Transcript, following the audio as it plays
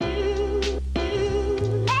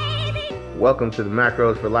Welcome to the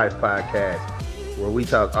Macros for Life podcast, where we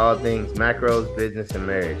talk all things macros, business, and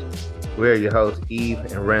marriage. We're your hosts, Eve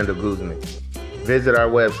and Randall Guzman. Visit our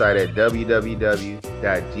website at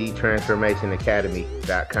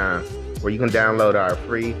www.gtransformationacademy.com, where you can download our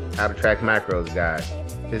free How to Track Macros guide.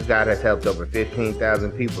 This guide has helped over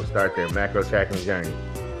 15,000 people start their macro tracking journey.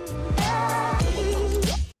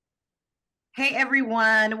 Hey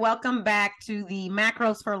everyone, welcome back to the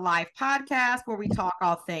Macros for Life podcast, where we talk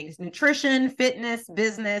all things nutrition, fitness,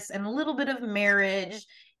 business, and a little bit of marriage.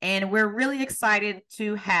 And we're really excited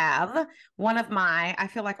to have one of my, I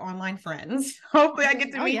feel like, online friends. Hopefully I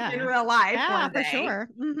get to meet you in real life one day. For sure.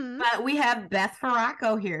 Mm-hmm. But we have Beth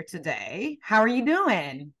Feraco here today. How are you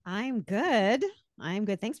doing? I'm good.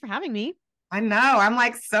 Thanks for having me. I know. I'm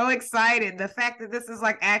like so excited. The fact that this is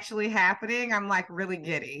like actually happening, I'm like really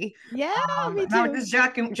giddy. Yeah, me too. I was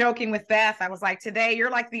just joking with Beth. I was like, today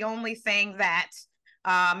you're like the only thing that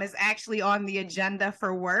is actually on the agenda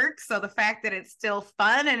for work. So the fact that it's still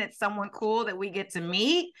fun and it's someone cool that we get to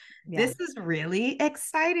meet, this is really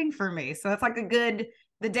exciting for me. So it's like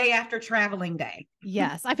the day after traveling day.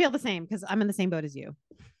 Yes, I feel the same because I'm in the same boat as you.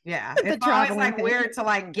 Yeah, it's always like weird to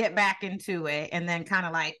like get back into it and then kind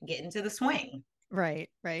of like get into the swing. Right.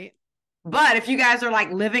 But if you guys are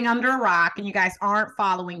like living under a rock and you guys aren't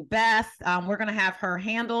following Beth, we're going to have her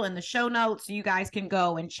handle in the show notes so you guys can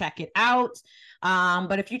go and check it out.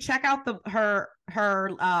 But if you check out her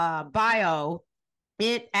bio,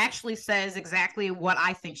 it actually says exactly what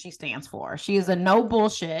I think she stands for. She is a no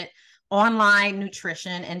bullshit online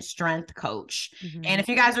nutrition and strength coach. Mm-hmm. And if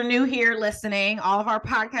you guys are new here listening, all of our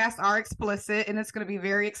podcasts are explicit, and it's going to be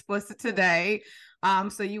very explicit today.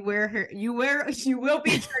 So you will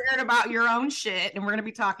be triggered about your own shit, and we're going to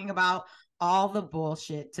be talking about all the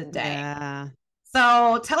bullshit today. Yeah.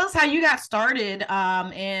 So tell us how you got started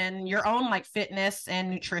in your own like fitness and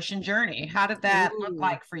nutrition journey. How did that look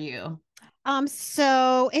like for you?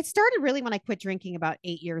 So it started really when I quit drinking about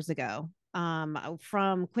 8 years ago.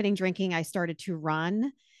 From quitting drinking, I started to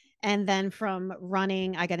run. And then from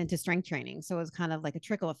running, I got into strength training. So it was kind of like a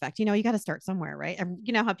trickle effect. You know, you got to start somewhere, right? And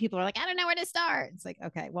you know how people are like, I don't know where to start. It's like,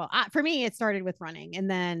 okay, well, for me, it started with running and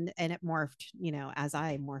it morphed, you know, as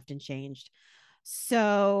I morphed and changed.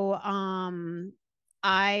 So,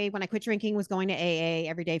 when I quit drinking, was going to AA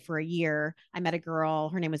every day for a year. I met a girl,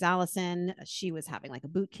 her name was Allison. She was having like a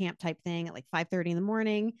boot camp type thing at like 5:30 in the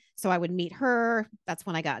morning. So I would meet her. That's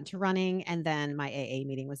when I got into running. And then my AA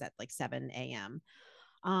meeting was at like 7 a.m.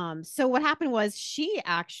 So what happened was she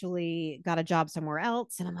actually got a job somewhere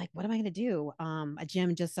else. And I'm like, what am I going to do? A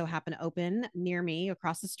gym just so happened to open near me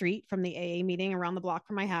across the street from the AA meeting around the block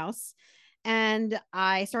from my house. And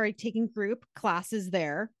I started taking group classes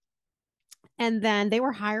there. And then they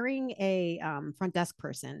were hiring a front desk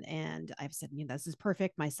person. And I've said, you know, this is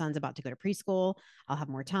perfect. My son's about to go to preschool. I'll have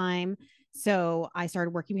more time. So I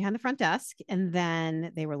started working behind the front desk. And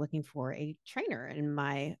then they were looking for a trainer. And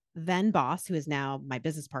my then boss, who is now my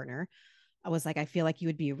business partner, I was like, I feel like you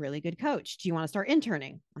would be a really good coach. Do you want to start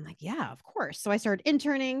interning? I'm like, yeah, of course. So I started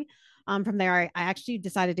interning. From there, I actually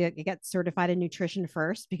decided to get certified in nutrition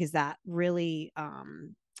first because that really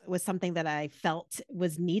was something that I felt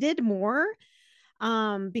was needed more.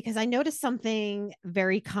 Because I noticed something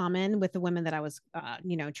very common with the women that I was,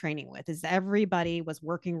 training with is everybody was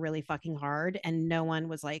working really fucking hard and no one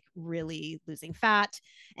was like really losing fat.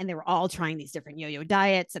 And they were all trying these different yo-yo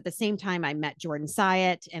diets. At the same time, I met Jordan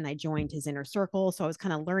Syatt and I joined his inner circle. So I was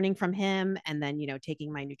kind of learning from him and then,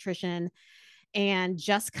 taking my nutrition and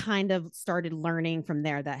just kind of started learning from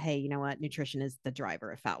there that, hey, you know what, nutrition is the driver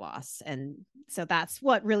of fat loss. And so that's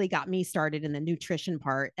what really got me started in the nutrition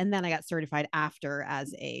part. And then I got certified after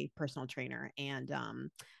as a personal trainer. And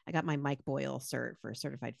I got my Mike Boyle cert for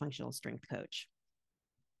certified functional strength coach.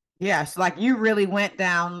 Yes, like you really went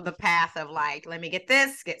down the path of like, let me get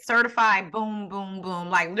this, get certified, boom, boom,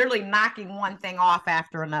 boom, like literally knocking one thing off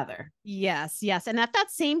after another. Yes. And at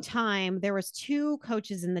that same time, there was 2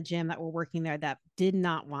 coaches in the gym that were working there that did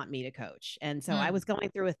not want me to coach. And so I was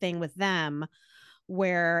going through a thing with them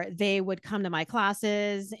where they would come to my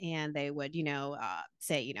classes and they would,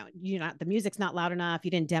 say, the music's not loud enough.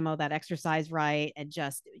 You didn't demo that exercise right. And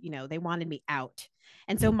just, they wanted me out.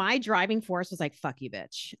 And so my driving force was like, fuck you,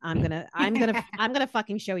 bitch. I'm going to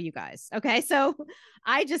fucking show you guys. Okay. So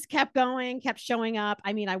I just kept going, kept showing up.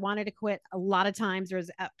 I mean, I wanted to quit a lot of times. There was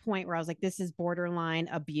a point where I was like, this is borderline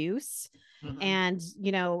abuse. Mm-hmm. And,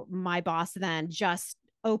 my boss then just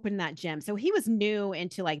opened that gym. So he was new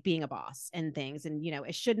into like being a boss and things. And,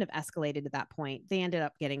 it shouldn't have escalated to that point. They ended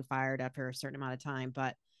up getting fired after a certain amount of time,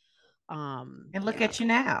 but and look at you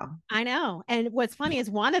now. I know. And what's funny is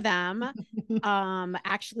one of them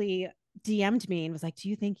actually DM'd me and was like, do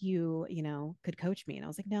you think you could coach me? And I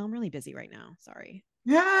was like, no, I'm really busy right now. Sorry.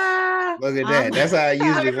 Yeah. Look at that. That's how it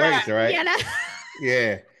usually works, right? Yeah.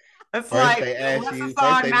 Yeah. It's First like, they ask what's the you. First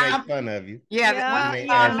song they now? make fun of you. Yeah, what's Then Yeah. the they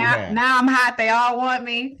song ask you Yeah. now? how. Now I'm hot. They all want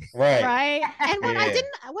me. Right. Right. And Yeah. what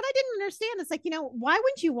I didn't understand is like, why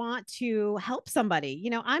wouldn't you want to help somebody?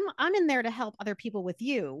 I'm in there to help other people with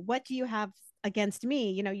you. What do you have against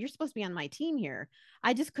me? You're supposed to be on my team here.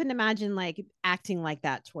 I just couldn't imagine like acting like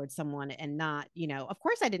that towards someone and not, of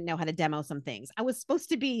course I didn't know how to demo some things. I was supposed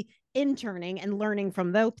to be interning and learning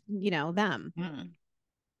from those, them. Mm.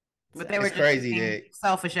 But So they were It's just crazy being that.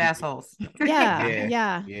 selfish assholes. yeah, Yeah.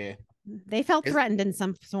 yeah. Yeah. They felt It's threatened in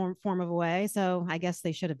some form of a way. So I guess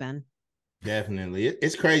they should have been. definitely.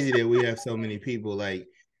 It's crazy that we have so many people like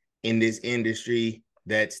in this industry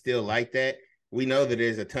that's still like that. We know that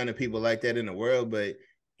there's a ton of people like that in the world, but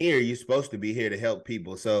here you're supposed to be here to help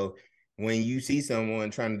people. So when you see someone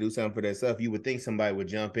trying to do something for themselves, you would think somebody would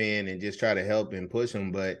jump in and just try to help and push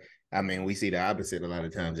them. But I mean, we see the opposite a lot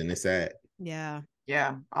of times, and it's sad. Yeah.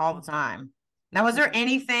 Yeah, all the time. Now, was there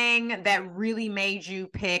anything that really made you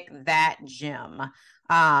pick that gym?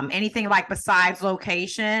 Anything like besides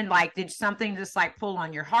location? Like, did something just like pull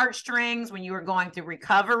on your heartstrings when you were going through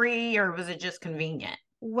recovery, or was it just convenient?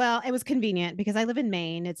 Well, it was convenient because I live in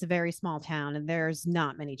Maine. It's a very small town and there's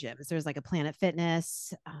not many gyms. There's like a Planet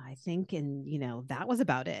Fitness, I think, and that was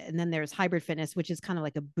about it. And then there's Hybrid Fitness, which is kind of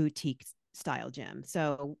like a boutique style gym.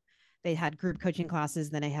 So they had group coaching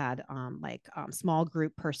classes, then they had small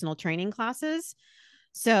group personal training classes.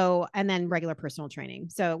 So, and then regular personal training.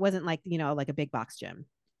 So it wasn't like, like a big box gym.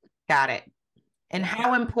 Got it. And Yeah.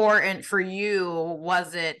 how important for you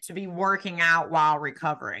was it to be working out while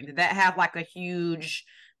recovering? Did that have like a huge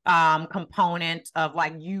component of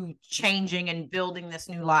like you changing and building this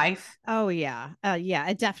new life? Oh yeah. Yeah,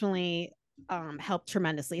 it definitely helped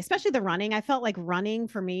tremendously, especially the running. I felt like running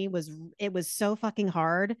for me was so fucking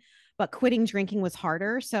hard, but quitting drinking was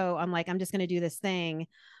harder. So I'm like, I'm just going to do this thing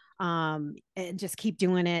and just keep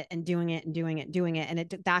doing it and doing it and doing it and doing it.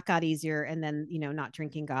 And that got easier. And then, not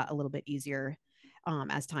drinking got a little bit easier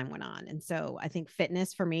as time went on. And so I think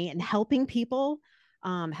fitness for me and helping people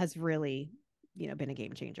has really, been a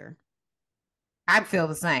game changer. I'd feel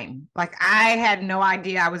the same. Like I had no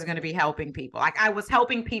idea I was going to be helping people. Like I was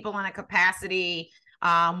helping people in a capacity,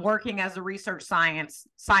 working as a research scientist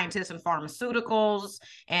in pharmaceuticals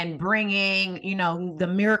and bringing, the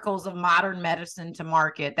miracles of modern medicine to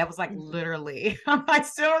market. That was like literally, I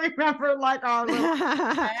still remember like our little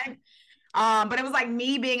thing. But it was like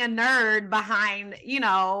me being a nerd behind,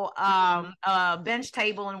 a bench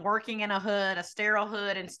table and working in a sterile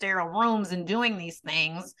hood and sterile rooms and doing these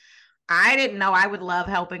things. I didn't know I would love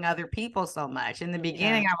helping other people so much. In the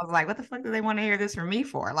beginning, I was like, what the fuck do they want to hear this from me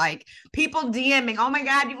for? Like people DMing, oh my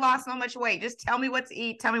God, you lost so much weight. Just tell me what to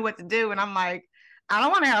eat. Tell me what to do. And I'm like, I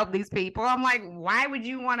don't want to help these people. I'm like, why would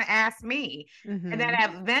you want to ask me? And then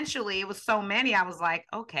eventually it was so many, I was like,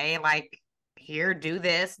 okay, like here, do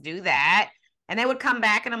this, do that. And they would come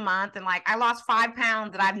back in a month and like, I lost 5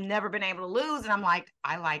 pounds that I've never been able to lose. And I'm like,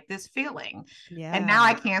 I like this feeling. Yeah. And now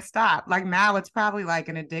I can't stop. Like now it's probably like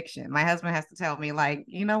an addiction. My husband has to tell me like,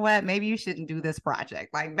 you know what? Maybe you shouldn't do this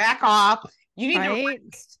project. Like back off. You need to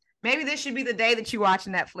rest. Maybe this should be the day that you watch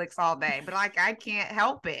Netflix all day. But like, I can't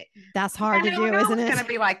help it. That's hard to do, isn't it? It's going to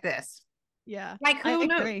be like this. Yeah. Like who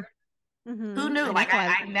knew? Agree. Who knew? Like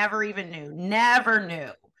I never even knew. Never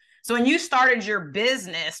knew. So when you started your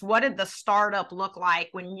business, what did the startup look like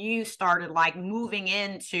when you started like moving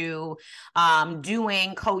into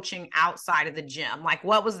doing coaching outside of the gym? Like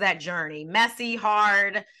what was that journey? Messy,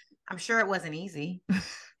 hard? I'm sure it wasn't easy.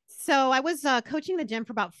 So I was coaching the gym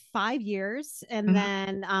for about 5 years. And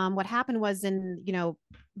then what happened was in,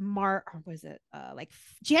 March, was it like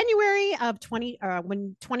January of 20,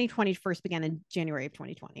 when 2020 first began in January of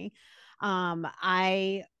 2020,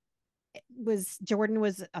 Jordan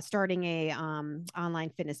was starting a online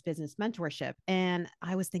fitness business mentorship. And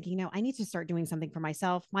I was thinking, I need to start doing something for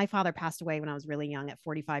myself. My father passed away when I was really young at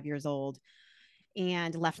 45 years old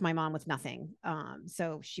and left my mom with nothing.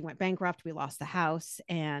 So she went bankrupt. We lost the house.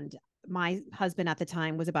 And my husband at the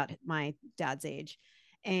time was about my dad's age.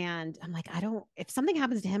 And I'm like, if something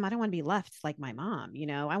happens to him, I don't want to be left like my mom.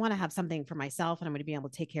 I want to have something for myself and I'm going to be able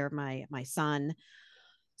to take care of my son.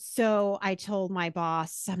 So I told my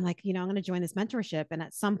boss, I'm like, I'm going to join this mentorship. And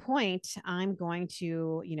at some point I'm going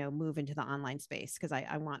to, move into the online space because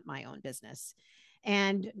I want my own business.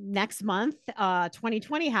 And next month,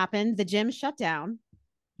 2020 happened. The gym shut down,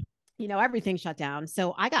 everything shut down.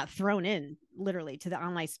 So I got thrown in literally to the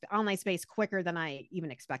online space quicker than I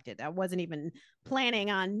even expected. I wasn't even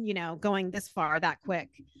planning on, going this far that quick.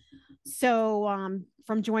 So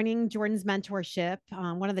from joining Jordan's mentorship,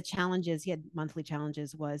 one of the challenges, he had monthly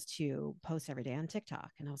challenges, was to post every day on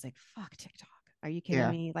TikTok. And I was like, fuck TikTok. Are you kidding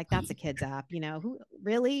me? Like, that's a kid's app, who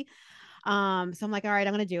really? So I'm like, all right,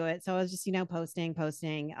 I'm going to do it. So I was just,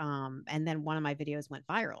 posting. And then one of my videos went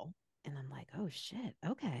viral. And I'm like, oh shit.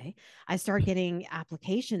 Okay. I started getting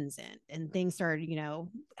applications in and things started,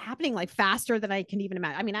 happening like faster than I can even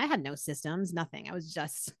imagine. I mean, I had no systems, nothing. I was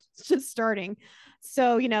just starting.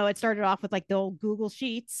 So, it started off with like the old Google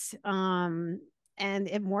Sheets. And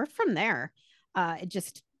it morphed from there. It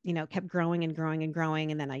just, kept growing and growing and growing.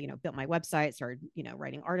 And then I, built my website, started,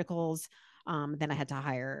 writing articles. Then I had to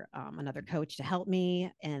hire another coach to help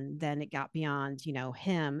me. And then it got beyond,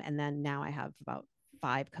 him. And then now I have about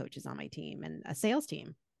 5 coaches on my team and a sales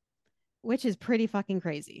team, which is pretty fucking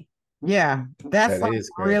crazy. Yeah, that's like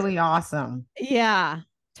really awesome. Yeah,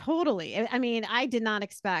 totally. I mean, I did not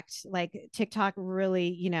expect, like, TikTok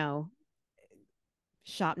really,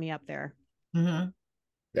 shot me up there. Mm-hmm.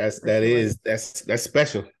 That's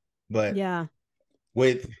special. But yeah,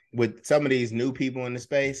 with some of these new people in the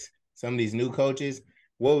space, some of these new coaches,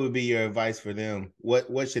 what would be your advice for them?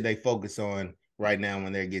 What should they focus on right now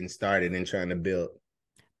when they're getting started and trying to build?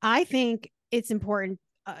 I think it's important,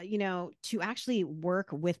 to actually work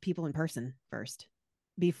with people in person first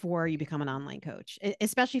before you become an online coach,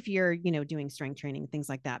 especially if you're, doing strength training, things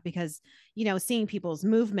like that, because, seeing people's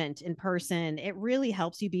movement in person, it really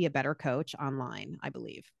helps you be a better coach online, I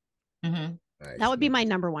believe. Mm-hmm. Nice. That would be my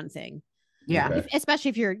number one thing. Yeah. Okay. Especially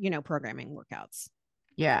if you're, programming workouts.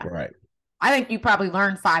 Yeah. Right. I think you probably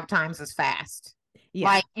learn 5 times as fast.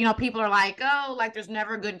 Yeah. Like, people are like, oh, like there's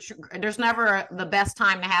never the best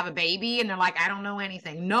time to have a baby. And they're like, I don't know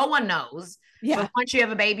anything. No one knows. Yeah. So once you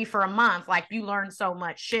have a baby for a month, like you learn so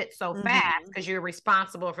much shit so fast because you're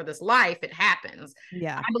responsible for this life. It happens.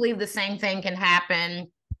 Yeah. I believe the same thing can happen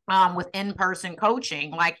with in-person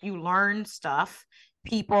coaching. Like you learn stuff,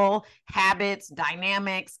 people, habits,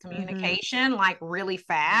 dynamics, communication, like really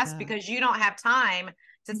fast because you don't have time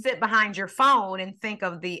to sit behind your phone and think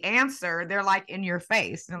of the answer. They're like in your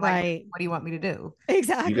face. And like, what do you want me to do?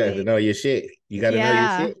 Exactly. You got to know your shit. You got to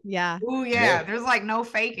know your shit. Yeah. Oh yeah. There's like no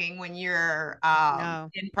faking when you're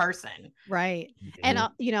in person. Right. And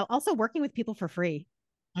also working with people for free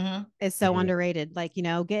is so underrated. Like,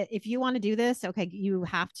 if you want to do this, okay, you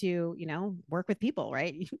have to, work with people,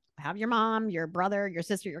 right? You have your mom, your brother, your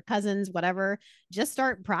sister, your cousins, whatever. Just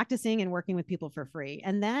start practicing and working with people for free.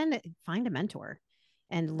 And then find a mentor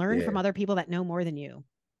and learn from other people that know more than you.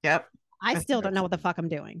 Yep. I still don't know what the fuck I'm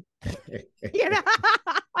doing.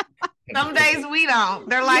 Some days we don't.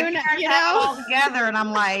 They're like, all together. And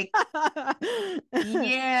I'm like,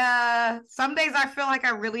 yeah. Some days I feel like I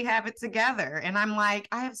really have it together. And I'm like,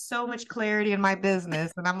 I have so much clarity in my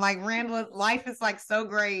business. And I'm like, Randall, life is like so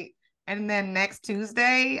great. And then next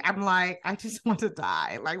Tuesday, I'm like, I just want to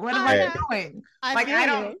die. Like, what am I doing?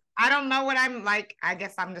 I don't know what I'm like. I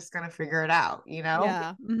guess I'm just going to figure it out,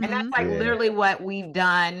 Yeah. And that's like literally what we've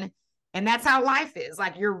done. And that's how life is.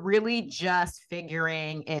 Like, you're really just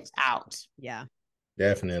figuring it out. Yeah.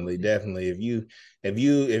 Definitely. If you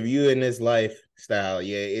in this lifestyle,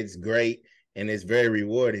 it's great and it's very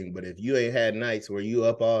rewarding. But if you ain't had nights where you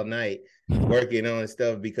up all night working on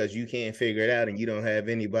stuff because you can't figure it out and you don't have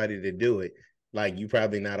anybody to do it, like you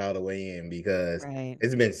probably not all the way in, because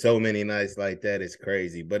it's been so many nights like that. It's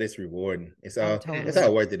crazy, but it's rewarding. It's all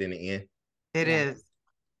worth it in the end. It is.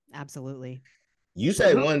 Absolutely. You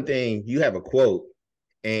say one thing, you have a quote,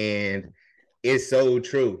 and it's so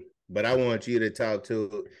true. But I want you to talk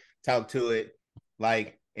to it,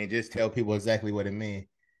 like, and just tell people exactly what it means.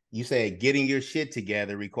 You said getting your shit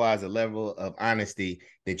together requires a level of honesty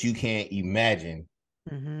that you can't imagine.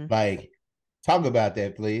 Like, talk about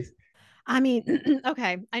that, please. I mean,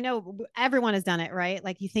 okay, I know everyone has done it, right?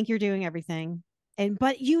 Like, you think you're doing everything,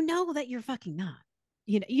 but you know that you're fucking not.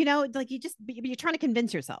 Like you're trying to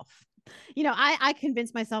convince yourself. I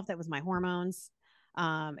convinced myself that was my hormones.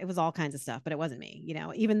 It was all kinds of stuff, but it wasn't me.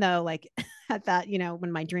 Even though, like, at that,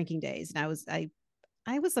 when my drinking days, and I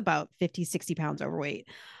was about 50, 60 pounds overweight.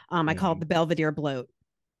 I called the Belvedere bloat.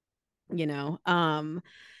 I don't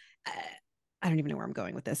even know where I'm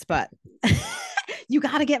going with this, but you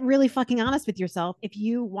got to get really fucking honest with yourself if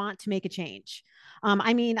you want to make a change.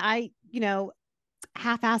 I mean,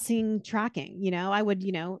 half-assing tracking, I would,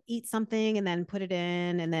 eat something and then put it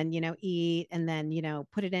in and then, eat and then,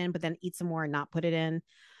 put it in, but then eat some more and not put it in.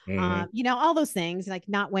 All those things, like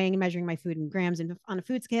not weighing and measuring my food in grams and on a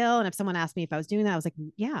food scale. And if someone asked me if I was doing that, I was like,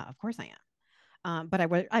 yeah, of course I am.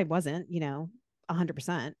 But I wasn't,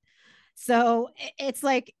 100%. So it's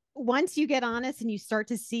like, once you get honest and you start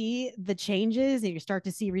to see the changes and you start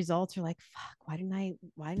to see results, you're like, fuck, why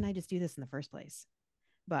didn't I just do this in the first place?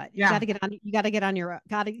 But you got to get on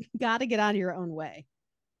your own way.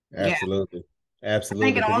 Yeah. Absolutely. I think Absolutely.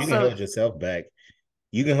 it Because you can also, hold yourself back.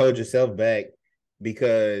 You can hold yourself back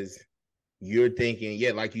because you're thinking,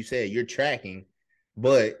 yeah, like you said, you're tracking,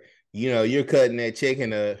 but you're cutting that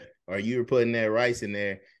chicken or you're putting that rice in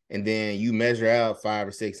there, and then you measure out 5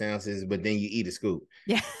 or 6 ounces, but then you eat a scoop.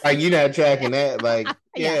 Yeah. Like you're not tracking that. Like,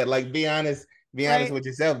 yeah, Yeah. like be honest Right. with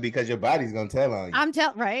yourself, because your body's gonna tell on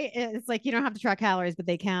you. Right. It's like, you don't have to track calories, but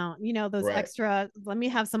they count. Those Right. extra, let me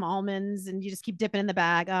have some almonds, and you just keep dipping in the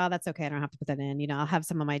bag. Oh, that's okay. I don't have to put that in. I'll have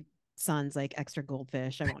some of my son's like extra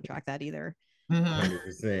goldfish. I won't track that either.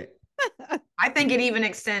 100%. I think it even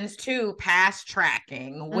extends to past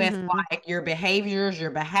tracking with like your behaviors,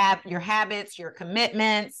 your habits, your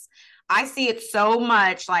commitments. I see it so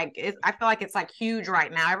much. Like I feel like it's like huge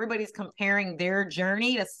right now. Everybody's comparing their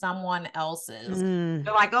journey to someone else's.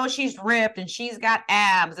 They're like, oh, she's ripped and she's got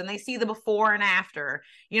abs, and they see the before and after.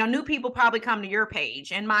 New people probably come to your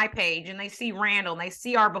page and my page, and they see Randall and they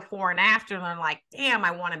see our before and after, and they're like, damn,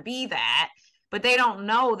 I want to be that. But they don't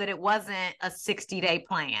know that it wasn't a 60-day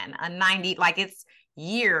plan, a 90, like it's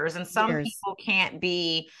years. And some people can't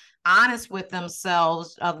be honest with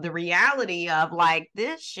themselves of the reality of like,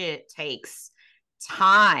 this shit takes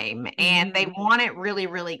time and they want it really,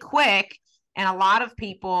 really quick. And a lot of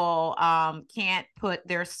people can't put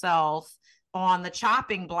their self on the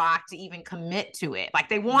chopping block to even commit to it. Like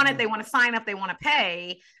they want it, they want to sign up, they want to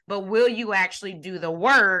pay, but will you actually do the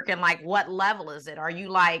work? And like, what level is it? Are you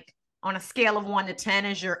like, on a scale of 1 to 10,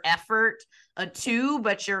 is your effort a 2,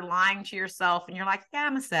 but you're lying to yourself and you're like, yeah,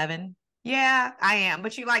 I'm a 7. Yeah, I am.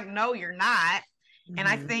 But you like, no, you're not. And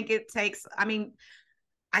I think it takes,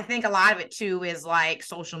 I think a lot of it too is like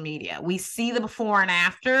social media. We see the before and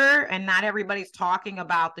after, and not everybody's talking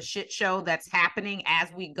about the shit show that's happening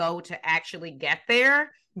as we go to actually get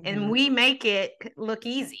there. And we make it look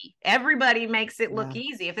easy. Everybody makes it look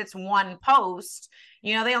easy. If it's one post,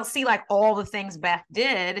 they don't see like all the things Beth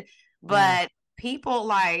did. But people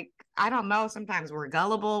like, I don't know, sometimes we're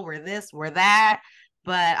gullible, we're this, we're that.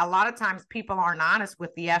 But a lot of times people aren't honest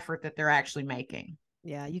with the effort that they're actually making.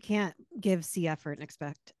 Yeah, you can't see effort and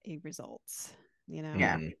expect a results,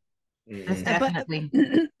 Yeah. That's definitely.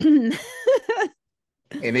 And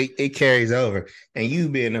it carries over. And you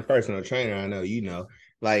being a personal trainer, I know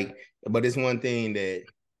like, but it's one thing that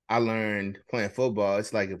I learned playing football.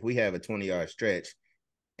 It's like if we have a 20-yard stretch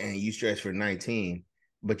and you stretch for 19,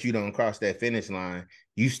 but you don't cross that finish line,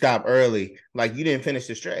 you stop early, like you didn't finish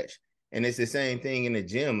the stretch. And it's the same thing in the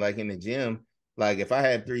gym. Like in the gym, like if I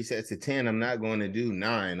have 3 sets of 10, I'm not going to do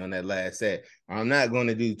 9 on that last set. I'm not going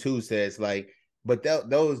to do 2 sets. Like, but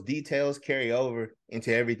those details carry over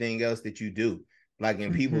into everything else that you do. Like,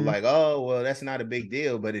 and people like, oh, well, that's not a big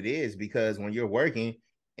deal, but it is, because when you're working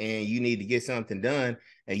and you need to get something done,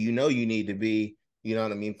 and you need to be,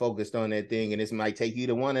 focused on that thing, and this might take you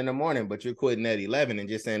to 1 a.m, but you're quitting at 11 and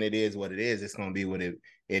just saying it is what it is. It's going to be what it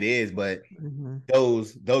is. But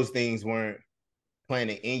those things weren't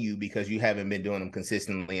planted in you because you haven't been doing them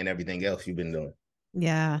consistently and everything else you've been doing.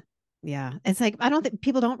 Yeah. It's like, I don't think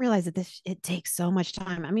people don't realize that it takes so much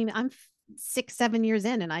time. I'm 6-7 years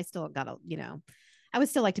in, and I still gotta, I would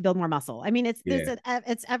still like to build more muscle.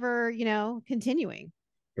 It's ever, continuing.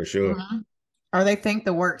 For sure. Or they think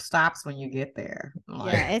the work stops when you get there.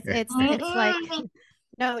 Yeah, it's like,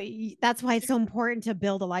 no, that's why it's so important to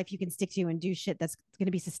build a life you can stick to and do shit that's going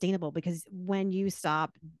to be sustainable. Because when you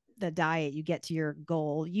stop the diet, you get to your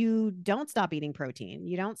goal, you don't stop eating protein,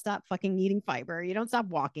 you don't stop fucking eating fiber, you don't stop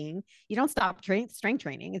walking, you don't stop strength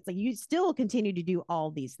training. It's like you still continue to do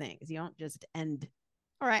all these things. You don't just end,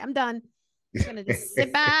 all right, I'm done, I'm gonna just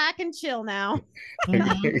sit back and chill now.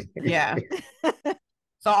 Yeah.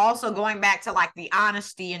 So also going back to like the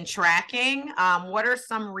honesty and tracking, what are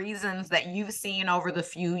some reasons that you've seen over the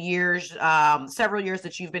few years, several years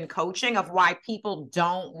that you've been coaching, of why people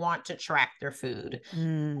don't want to track their food?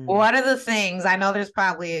 What are the things? I know there's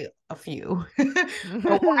probably a few,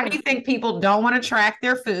 but why do you think people don't want to track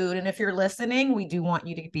their food? And if you're listening, we do want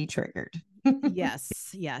you to be triggered.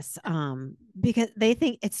 Yes. Because they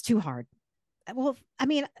think it's too hard. Well,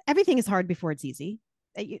 everything is hard before it's easy.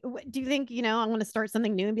 Do you think, I want to start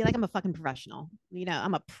something new and be like, I'm a fucking professional,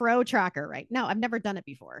 I'm a pro tracker, right? No, I've never done it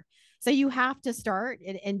before. So you have to start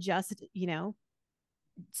and just,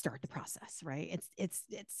 start the process, right? It's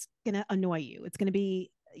going to annoy you. It's going to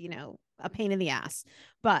be, a pain in the ass.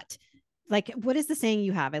 But like, what is the saying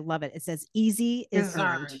you have? I love it. It says easy is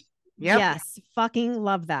earned. Yep. Yes, fucking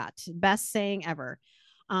love that. Best saying ever.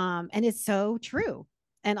 And it's so true.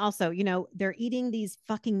 And also, you know, they're eating these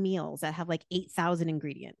fucking meals that have like 8,000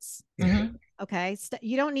 ingredients. Mhm. Okay.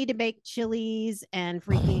 You don't need to make chilies and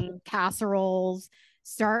freaking casseroles.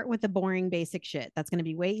 Start with the boring basic shit. That's going to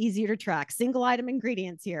be way easier to track. Single item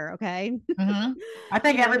ingredients here. Okay. Mhm. I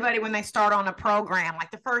think everybody, when they start on a program, like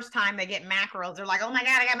the first time they get macros, they're like, oh my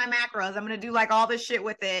God, I got my macros. I'm going to do like all this shit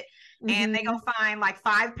with it. And they go find like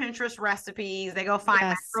 5 Pinterest recipes. They go find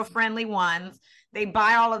macro friendly ones. They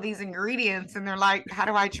buy all of these ingredients and they're like, how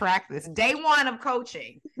do I track this? Day 1 of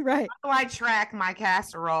coaching. Right. How do I track my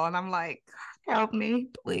casserole? And I'm like, help me,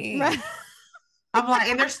 please. Right. I'm like,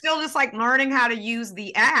 and they're still just like learning how to use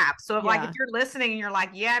the app. So if like, Yeah. if you're listening and you're like,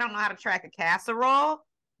 yeah, I don't know how to track a casserole,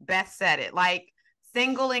 Beth said it. Like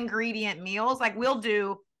single ingredient meals, like we'll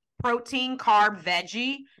do protein, carb,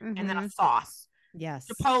 veggie, and then a sauce. Yes.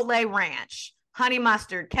 Chipotle ranch, honey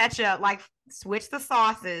mustard, ketchup, like switch the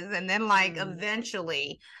sauces and then like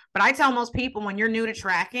eventually. But I tell most people when you're new to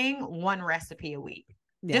tracking, 1 recipe a week.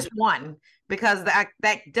 Yeah. Just 1, because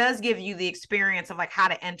that does give you the experience of like how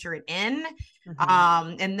to enter it in.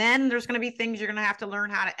 And then there's going to be things you're going to have to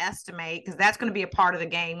learn how to estimate, because that's going to be a part of the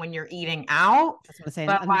game when you're eating out. That's what I'm saying.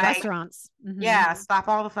 But in like, restaurants. Yeah, stop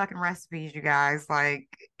all the fucking recipes, you guys. Like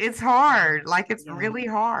it's hard. Like it's really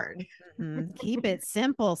hard. Keep it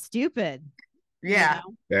simple, stupid. Yeah, you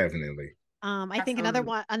know? Definitely. I think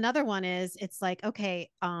another one is, it's like,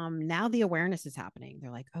 okay, now the awareness is happening.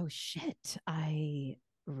 They're like, oh shit, I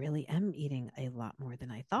really am eating a lot more than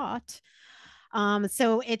I thought.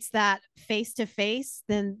 So it's that face to face,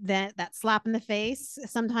 then that slap in the face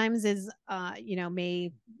sometimes is, you know,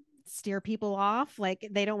 may steer people off. Like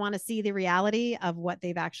they don't want to see the reality of what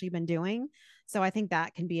they've actually been doing. So I think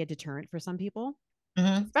that can be a deterrent for some people,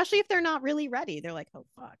 especially if they're not really ready. They're like, oh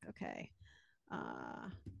fuck, okay.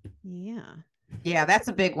 Yeah, that's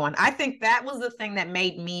a big one. I think that was the thing that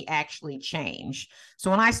made me actually change. So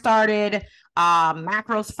when I started,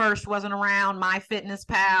 macros first wasn't around,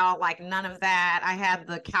 MyFitnessPal, like none of that. I had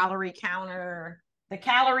the calorie counter, the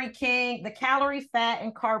Calorie King, the calorie, fat,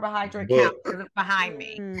 and carbohydrate counter behind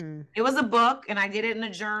me. It was a book, and I did it in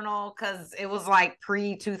a journal because it was like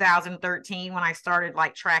pre 2013 when I started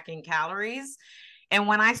like tracking calories. And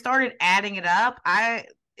when I started adding it up, I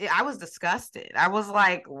was disgusted. I was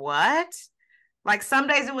like, what? Like some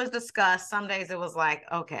days it was disgust, some days it was like,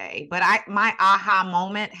 okay. But my aha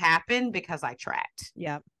moment happened because I tracked.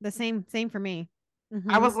 Yeah, the same for me.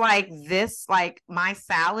 I was like, this, like my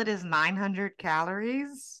salad is 900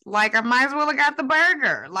 calories. Like I might as well have got the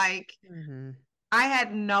burger. Like I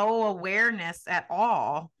had no awareness at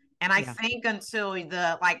all. And I think until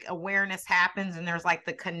the like awareness happens and there's like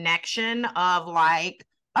the connection of like,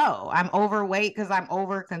 oh, I'm overweight because I'm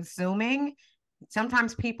over consuming.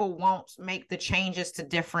 Sometimes people won't make the changes to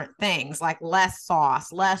different things, like less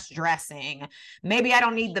sauce, less dressing. Maybe I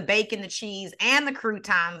don't need the bacon, the cheese, and the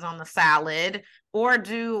croutons on the salad. Or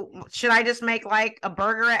should I just make like a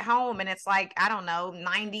burger at home and it's like, I don't know,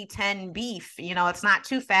 90-10 beef, you know, it's not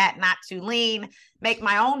too fat, not too lean, make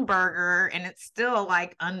my own burger and it's still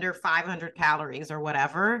like under 500 calories or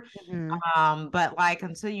whatever. But like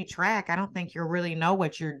until you track, I don't think you really know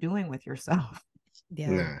what you're doing with yourself.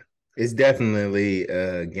 Nah, it's definitely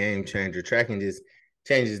a game changer. Tracking just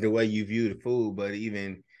changes the way you view the food, but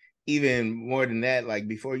even more than that, like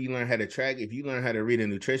before you learn how to track, if you learn how to read a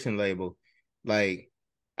nutrition label, like,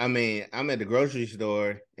 I mean, I'm at the grocery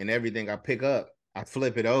store and everything I pick up, I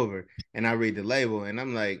flip it over and I read the label and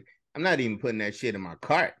I'm like, I'm not even putting that shit in my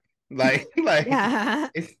cart. Like,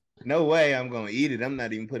 it's no way I'm going to eat it. I'm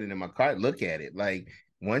not even putting it in my cart. Look at it. Like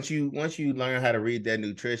once you learn how to read that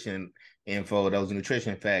nutrition info, those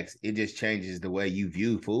nutrition facts, it just changes the way you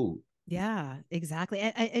view food. Yeah, exactly.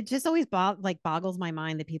 It just always boggles my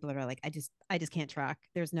mind that people are like, I just can't track.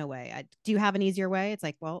 There's no way. Do you have an easier way? It's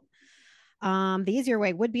like, well, the easier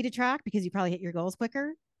way would be to track because you probably hit your goals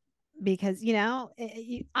quicker, because you know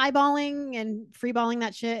eyeballing and freeballing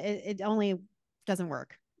that shit, it only doesn't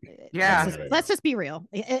work. Let's just be real.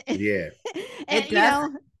 It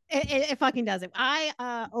fucking doesn't.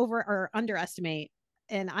 I over or underestimate,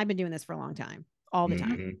 and I've been doing this for a long time, all the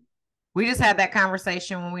time. We just had that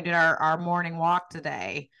conversation when we did our morning walk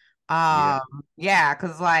today.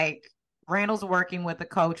 Because like Randall's working with a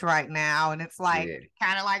coach right now, and it's like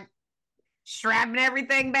kind of like strapping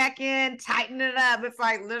everything back in, tightening it up. It's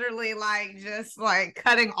like literally like just like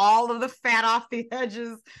cutting all of the fat off the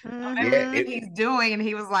edges of everything he's doing. And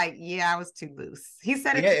he was like, yeah, I was too loose. He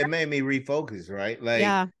said it made me refocus, right?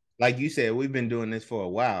 Like you said, we've been doing this for a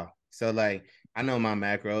while. So like I know my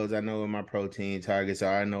macros, I know where my protein targets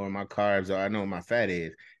are, I know where my carbs are, I know where my fat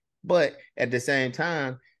is. But at the same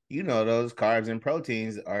time, you know, those carbs and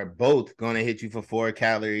proteins are both going to hit you for 4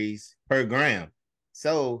 calories per gram.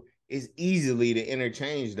 So it's easily to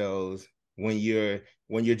interchange those when you're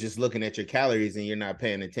just looking at your calories and you're not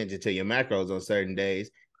paying attention to your macros on certain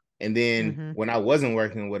days. And then when I wasn't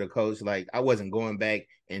working with a coach, like I wasn't going back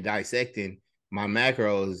and dissecting my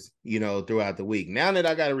macros, you know, throughout the week. Now that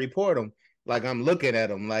I got to report them, like I'm looking at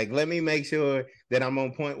them, like let me make sure that I'm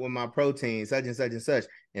on point with my protein, such and such and such.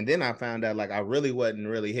 And then I found out like I really wasn't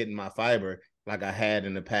really hitting my fiber like I had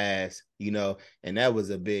in the past, you know, and that was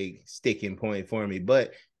a big sticking point for me.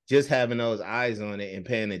 But just having those eyes on it and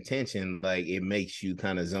paying attention, like it makes you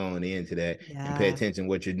kind of zone into that and pay attention to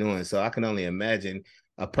what you're doing. So I can only imagine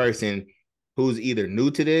a person who's either new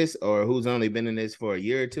to this or who's only been in this for a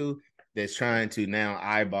year or two that's trying to now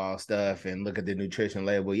eyeball stuff and look at the nutrition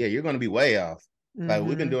label. Yeah, you're going to be way off. Like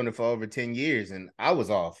we've been doing it for over 10 years and I was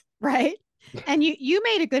off. Right. And you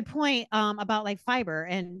made a good point about like fiber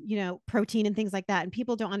and, you know, protein and things like that. And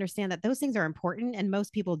people don't understand that those things are important and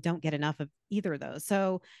most people don't get enough of either of those.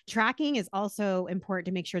 So tracking is also important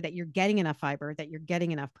to make sure that you're getting enough fiber, that you're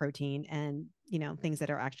getting enough protein and, you know, things that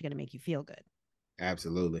are actually going to make you feel good.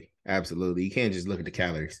 Absolutely. Absolutely. You can't just look at the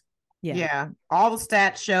calories. Yeah. All the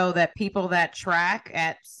stats show that people that track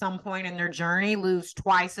at some point in their journey lose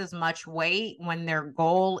twice as much weight when their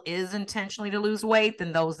goal is intentionally to lose weight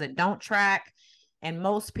than those that don't track. And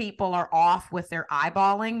most people are off with their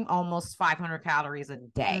eyeballing almost 500 calories a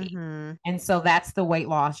day. And so that's the weight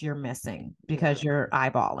loss you're missing because you're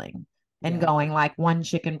eyeballing and going like one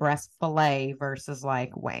chicken breast fillet versus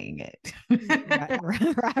like weighing it.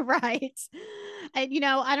 Right. And, you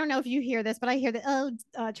know, I don't know if you hear this, but I hear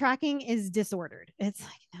that, tracking is disordered. It's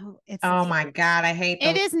like, no, it's. Oh my God. I hate those.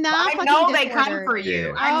 It is not. I know they come for you.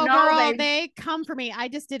 Yeah. I know they come for me. I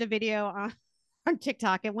just did a video on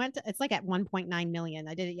TikTok. It's like at 1.9 million.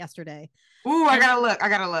 I did it yesterday. Ooh, I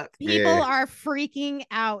gotta look. People are freaking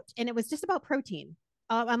out. And it was just about protein.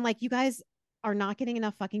 I'm like, you guys are not getting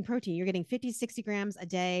enough fucking protein. You're getting 50, 60 grams a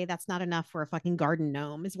day. That's not enough for a fucking garden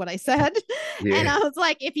gnome is what I said. And I was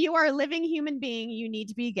like, if you are a living human being, you need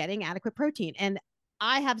to be getting adequate protein. And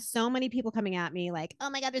I have so many people coming at me like,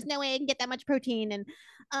 oh my God, there's no way I can get that much protein.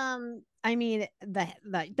 And I mean, the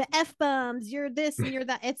F-bombs, you're this and you're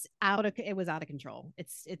that. It was out of control.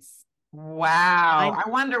 It's wow. I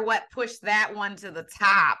wonder what pushed that one to the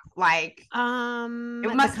top. Like,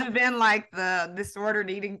 it must have been like the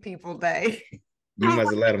disordered eating people day. You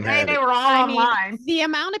must have let them have They it. were all online. The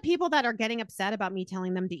amount of people that are getting upset about me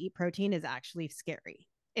telling them to eat protein is actually scary.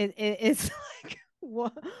 It's like,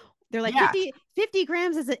 what? They're like 50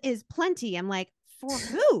 grams is plenty. I'm like, for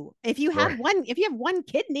who? If you have one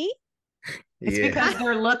kidney. It's because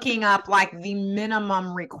they're looking up like the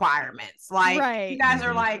minimum requirements. Like you guys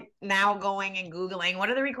are like now going and Googling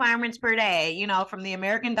what are the requirements per day, you know, from the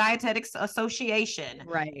American Dietetics Association.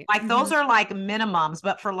 Right. Like those are like minimums,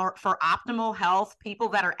 but for optimal health, people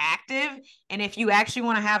that are active. And if you actually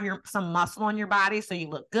want to have some muscle on your body so you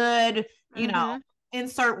look good, you know,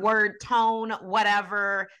 insert word, tone,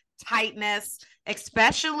 whatever, tightness,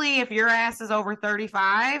 especially if your ass is over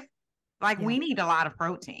 35. Like we need a lot of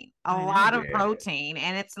protein, a lot of protein.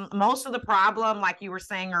 And it's most of the problem, like you were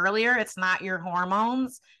saying earlier, it's not your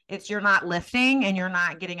hormones. It's you're not lifting and you're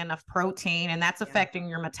not getting enough protein. And that's affecting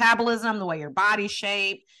your metabolism, the way your body's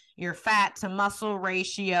shaped, your fat to muscle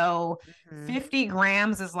ratio. 50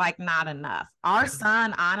 grams is like not enough. Our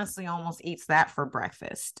son honestly almost eats that for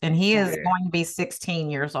breakfast. And he is going to be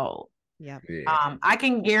 16 years old. I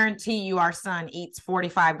can guarantee you our son eats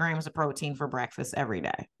 45 grams of protein for breakfast every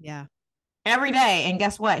day. Every day. And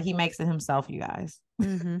guess what? He makes it himself, you guys.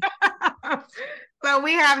 So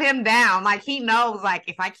we have him down. Like he knows, like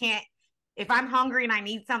if I'm hungry and I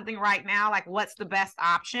need something right now, like what's the best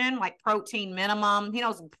option? Like protein minimum. He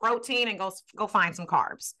knows protein and go find some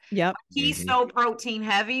carbs. He's so protein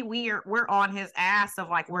heavy. We're on his ass of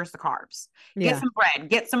like, where's the carbs? Get some bread,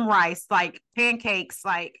 get some rice, like pancakes,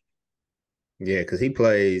 like. Yeah, because he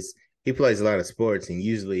plays a lot of sports and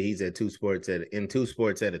usually he's at two sports at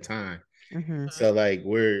a time. So like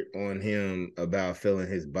we're on him about filling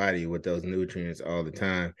his body with those nutrients all the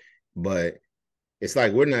time. But it's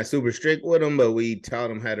like we're not super strict with him, but we taught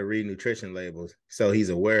him how to read nutrition labels. So he's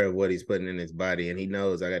aware of what he's putting in his body and he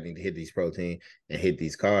knows I got to hit these protein and hit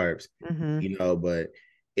these carbs. You know, but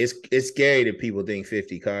it's scary that people think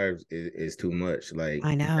 50 carbs is too much. Like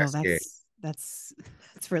I know that's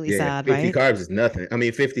really sad, 50 right? carbs is nothing. I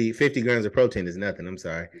mean 50 grams of protein is nothing. I'm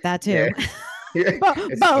sorry. That too.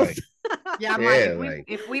 Both. Yeah, I'm like,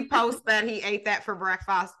 if we post that he ate that for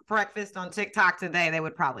breakfast on TikTok today, they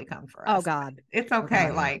would probably come for us. Oh God. It's okay.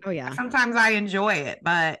 God. Like, oh yeah. sometimes I enjoy it,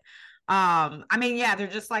 but I mean, yeah, they're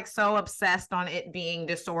just like so obsessed on it being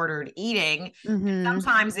disordered eating.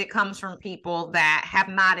 Sometimes it comes from people that have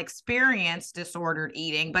not experienced disordered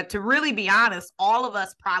eating, but to really be honest, all of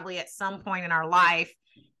us probably at some point in our life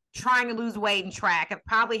trying to lose weight and track have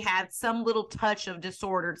probably had some little touch of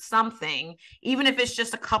disordered something, even if it's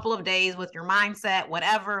just a couple of days with your mindset,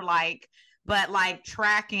 whatever, like, but like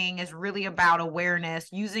tracking is really about awareness,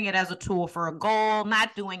 using it as a tool for a goal,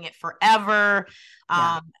 not doing it forever.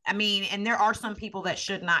 I mean, and there are some people that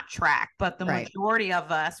should not track, but the majority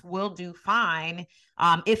of us will do fine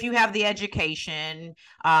if you have the education,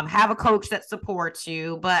 have a coach that supports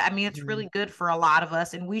you. But I mean, it's really good for a lot of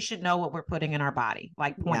us, and we should know what we're putting in our body,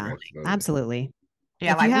 like point blank. Absolutely.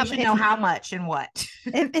 Yeah, like we should know how much and what.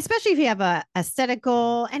 Especially if you have a aesthetic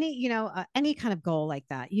goal, any kind of goal like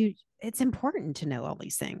that, it's important to know all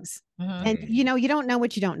these things. And you don't know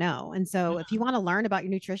what you don't know. And so if you want to learn about your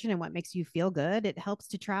nutrition and what makes you feel good, it helps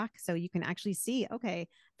to track so you can actually see, okay, I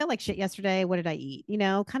felt like shit yesterday. What did I eat?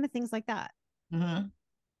 Kind of things like that.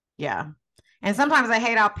 Yeah. And sometimes I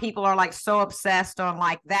hate how people are like so obsessed on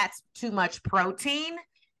like that's too much protein.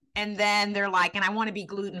 And then they're like, and I want to be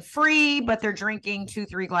gluten free, but they're drinking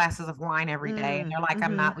 2-3 glasses of wine every day. And they're like,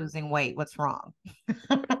 I'm not losing weight. What's wrong?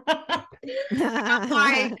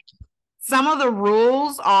 Like, some of the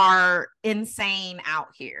rules are insane out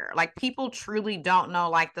here. Like, people truly don't know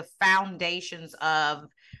like the foundations of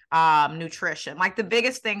nutrition. Like, the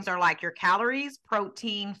biggest things are like your calories,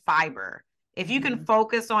 protein, fiber. If you can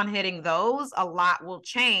focus on hitting those, a lot will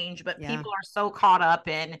change. But people are so caught up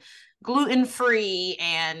in gluten-free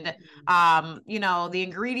and the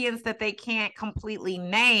ingredients that they can't completely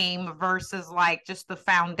name versus like just the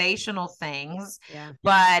foundational things.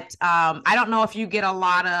 But I don't know if you get a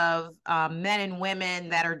lot of men and women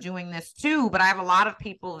that are doing this too, but I have a lot of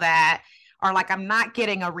people that are like, I'm not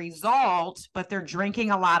getting a result, but they're drinking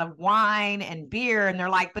a lot of wine and beer, and they're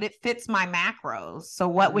like, but it fits my macros. So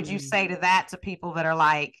what would you say to that, to people that are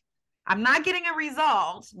like, I'm not getting a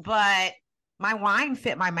result, but my wine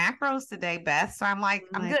fit my macros today, Beth. So I'm like,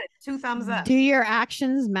 I'm good. 2 thumbs up. Do your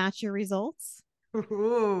actions match your results?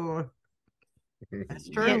 Ooh. That's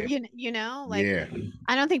true.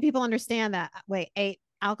 I don't think people understand that. Wait,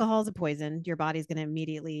 alcohol is a poison. Your body's going to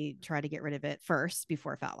immediately try to get rid of it first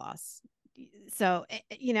before fat loss. So,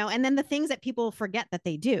 and then the things that people forget that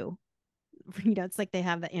they do, it's like they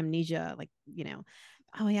have the amnesia, like,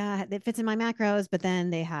 oh yeah, it fits in my macros, but then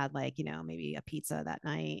they had like, maybe a pizza that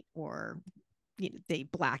night, or they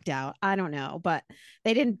blacked out. I don't know, but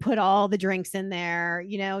they didn't put all the drinks in there.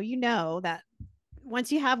 That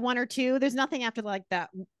once you have 1 or 2, there's nothing after like that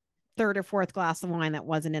 3rd or 4th glass of wine that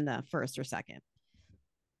wasn't in the 1st or 2nd.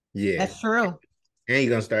 Yeah, that's true. And you're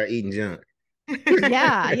gonna start eating junk.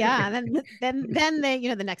 Yeah. And then they,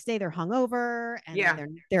 the next day they're hungover,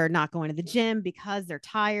 and they're not going to the gym because they're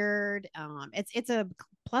tired. It's a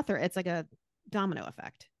plethora. It's like a domino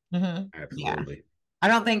effect. Absolutely. Yeah. I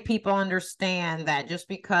don't think people understand that just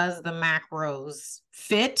because the macros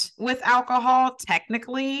fit with alcohol,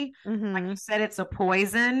 technically, like you said, it's a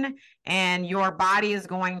poison, and your body is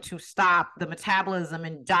going to stop the metabolism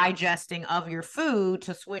and digesting of your food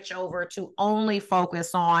to switch over to only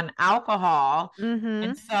focus on alcohol.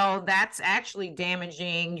 And so that's actually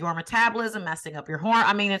damaging your metabolism, messing up your hormone.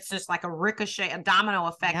 I mean, it's just like a ricochet, a domino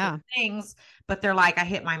effect of things, but they're like, I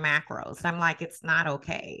hit my macros. I'm like, it's not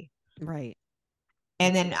okay. Right.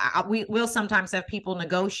 And then we'll sometimes have people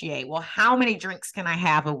negotiate, well, how many drinks can I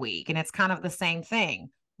have a week? And it's kind of the same thing.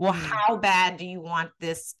 Well, how bad do you want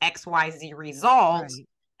this XYZ result? Right.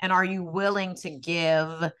 And are you willing to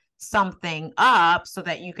give something up so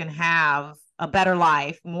that you can have a better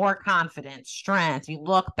life, more confidence, strength, you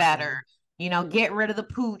look better, get rid of the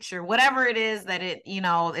pooch or whatever it is that it,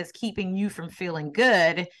 is keeping you from feeling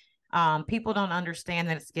good. People don't understand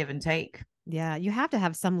that it's give and take. Yeah, you have to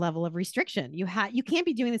have some level of restriction. You can't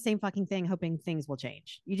be doing the same fucking thing hoping things will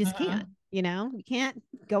change. You just can't. You can't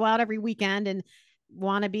go out every weekend and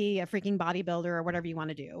want to be a freaking bodybuilder or whatever you want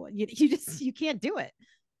to do. You can't do it.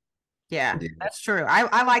 Yeah, that's true.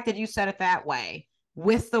 I like that you said it that way,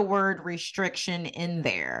 with the word restriction in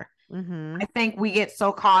there. I think we get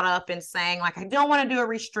so caught up in saying like, I don't want to do a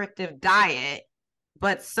restrictive diet,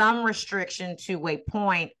 but some restriction to a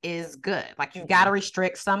point is good. Like, you've got to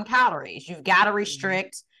restrict some calories. You've got to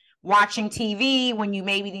restrict watching TV when you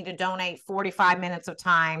maybe need to donate 45 minutes of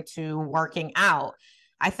time to working out.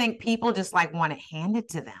 I think people just like want it handed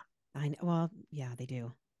to them. I know. Well, yeah, they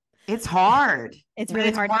do. It's hard. It's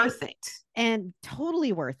really hard. Worth it. And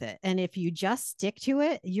totally worth it. And if you just stick to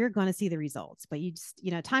it, you're going to see the results. But you just,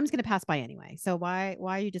 time's going to pass by anyway. So why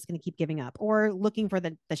are you just going to keep giving up or looking for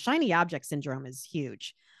the shiny object syndrome is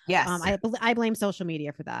huge. Yes. I blame social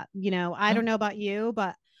media for that. I don't know about you,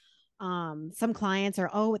 but some clients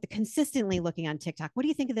are consistently looking on TikTok. What do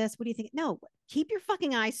you think of this? What do you think? No, keep your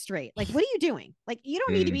fucking eyes straight. Like, what are you doing? Like, you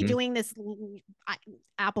don't need to be doing this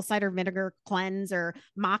apple cider vinegar cleanse or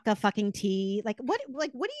maca fucking tea. Like, what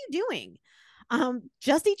are you doing?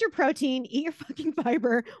 Just eat your protein, eat your fucking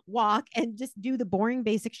fiber, walk, and just do the boring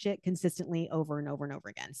basic shit consistently over and over and over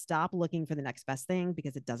again. Stop looking for the next best thing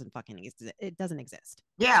because it doesn't exist.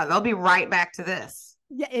 Yeah, they'll be right back to this.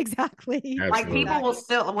 Yeah, exactly. Absolutely. Like people will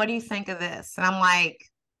still, what do you think of this? And I'm like,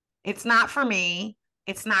 it's not for me.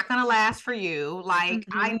 It's not going to last for you. Like,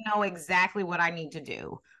 I know exactly what I need to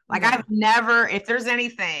do. Like, I've never, if there's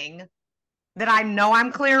anything that I know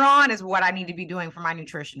I'm clear on is what I need to be doing for my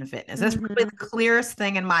nutrition and fitness. That's probably the clearest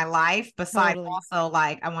thing in my life. Besides also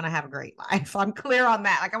like, I want to have a great life. I'm clear on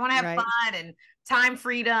that. Like I want to have fun and time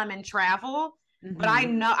freedom and travel. But I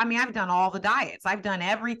know, I've done all the diets. I've done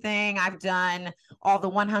everything. I've done all the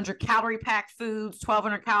 100 calorie packed foods,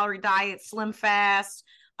 1200 calorie diet, slim fast,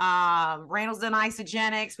 Randall's done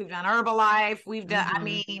isogenics. We've done Herbalife. We've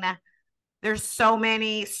done, there's so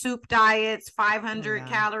many soup diets, 500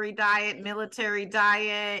 calorie diet, military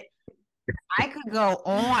diet. I could go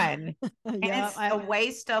on. And it's a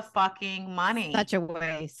waste of fucking money. Such a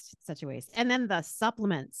waste. And then the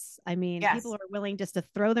supplements. People are willing just to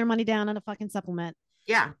throw their money down on a fucking supplement.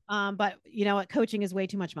 Yeah. But you know what? Coaching is way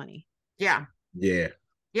too much money. Yeah. Yeah.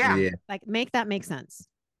 Like make that make sense.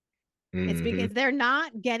 It's because they're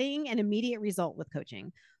not getting an immediate result with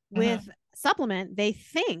coaching. With supplement, they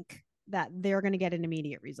think that they're going to get an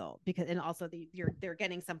immediate result and also they're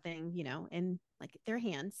getting something, in like their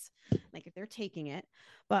hands, like if they're taking it.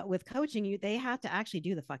 But with coaching, they have to actually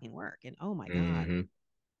do the fucking work. And oh my God.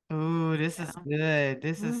 Oh, this is good.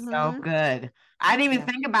 This is so good. I didn't even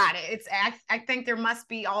think about it. I think there must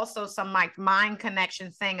be also some like mind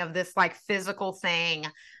connection thing of this like physical thing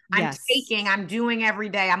I'm doing every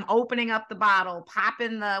day. I'm opening up the bottle,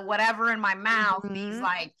 popping the whatever in my mouth. These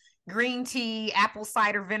like green tea, apple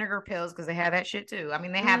cider vinegar pills, because they have that shit too.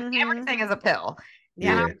 They have everything as a pill.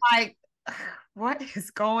 Yeah. And I'm like, what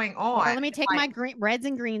is going on? Well, let me take my reds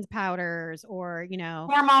and greens powders or,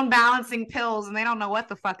 hormone balancing pills, and they don't know what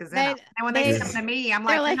the fuck is in them. And when they come to me, I'm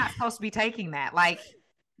like, you're not supposed to be taking that. Like,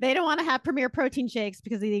 they don't want to have Premier protein shakes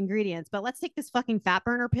because of the ingredients, but let's take this fucking fat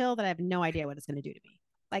burner pill that I have no idea what it's going to do to me.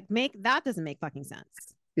 Like, that doesn't make fucking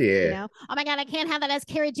sense. Yeah. Oh my God, I can't have that as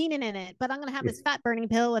carrageenan in it, but I'm going to have this fat burning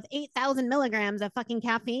pill with 8,000 milligrams of fucking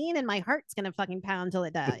caffeine and my heart's going to fucking pound till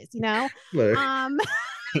it dies, Look, I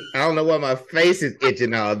don't know why my face is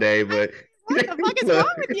itching all day, but what the fuck is wrong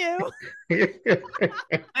with you?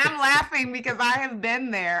 I'm laughing because I have been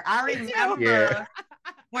there. I remember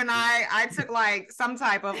when I took like some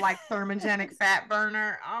type of like thermogenic fat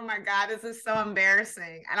burner. Oh my God, this is so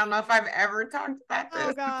embarrassing. I don't know if I've ever talked about this.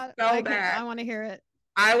 Oh God, so bad. I want to hear it.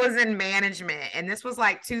 I was in management, and this was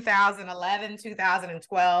like 2011,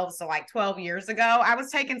 2012. So like 12 years ago, I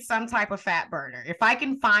was taking some type of fat burner. If I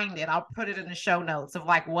can find it, I'll put it in the show notes of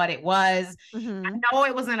like what it was. I know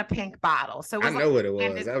it was in a pink bottle. So I know what it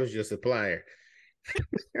was. I was your supplier.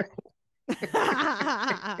 What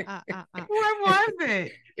was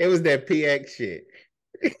it? It was that PX shit.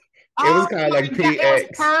 It was kind of like PX. It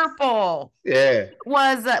was purple. Yeah.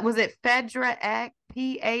 Was it Fedra X?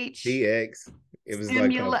 PH? PX. It was like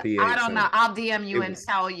PX. I don't know. I'll DM you and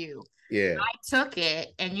tell you. Yeah. I took it,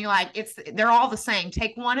 and you like they're all the same.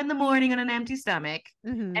 Take one in the morning on an empty stomach,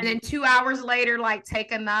 and then 2 hours later, like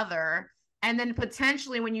take another, and then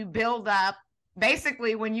potentially when you build up,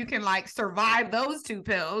 basically when you can like survive those 2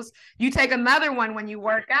 pills, you take another one when you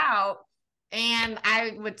work out. And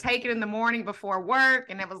I would take it in the morning before work,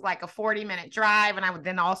 and it was like a 40-minute drive, and I would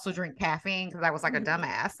then also drink caffeine because I was like a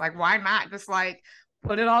dumbass. Like, why not just like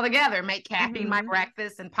put it all together, make caffeine my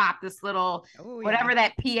breakfast, and pop this little whatever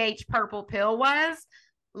that pH purple pill was.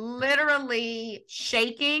 Literally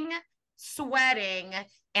shaking, sweating,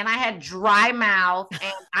 and I had dry mouth,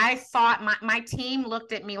 and I thought my team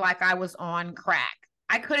looked at me like I was on crack.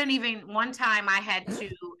 I couldn't even, one time I had to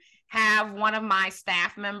have one of my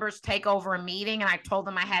staff members take over a meeting, and I told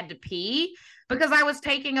them I had to pee because I was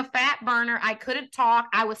taking a fat burner. I couldn't talk.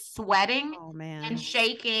 I was sweating and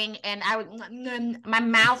shaking, and my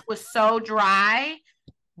mouth was so dry.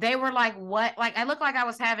 They were like, what? Like, I looked like I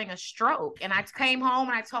was having a stroke. And I came home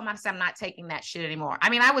and I told them, I said, I'm not taking that shit anymore.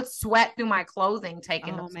 I would sweat through my clothing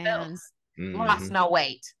taking those pills. Lost no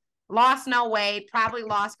weight. lost no weight, probably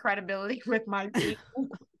lost credibility with my team.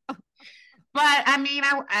 But I mean,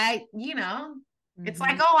 I you know, it's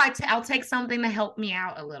like, oh, I'll take something to help me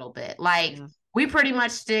out a little bit. Like we pretty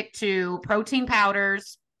much stick to protein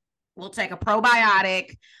powders. We'll take a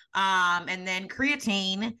probiotic, and then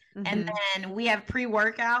creatine, and then we have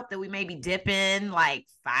pre-workout that we maybe dip in like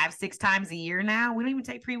 5-6 times a year now. We don't even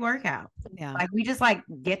take pre-workout. Yeah. Like we just like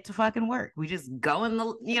get to fucking work. We just go in the,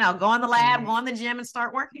 go in the lab, go in the gym and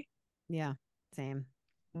start working. Yeah. Same.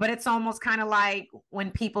 But it's almost kind of like when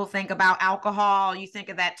people think about alcohol, you think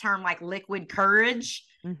of that term like liquid courage.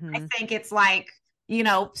 I think it's like,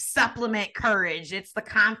 supplement courage. It's the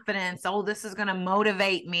confidence. Oh, this is going to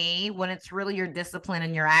motivate me, when it's really your discipline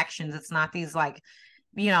and your actions. It's not these like,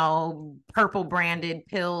 purple branded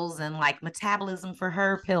pills and like metabolism for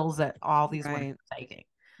her pills that all these women are taking.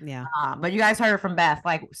 Yeah. But you guys heard from Beth,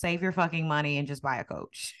 like save your fucking money and just buy a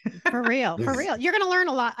coach. For real. For real. You're going to learn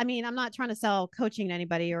a lot. I mean, I'm not trying to sell coaching to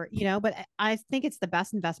anybody but I think it's the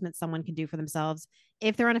best investment someone can do for themselves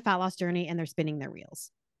if they're on a fat loss journey and they're spinning their wheels.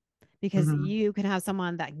 Because you can have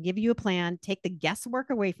someone that can give you a plan, take the guesswork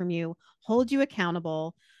away from you, hold you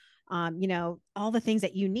accountable, all the things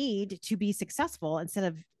that you need to be successful instead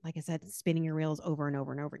of, like I said, spinning your wheels over and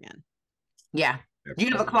over and over again. Yeah. Do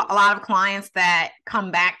you have a lot of clients that come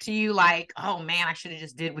back to you like, oh man, I should have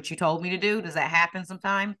just did what you told me to do? Does that happen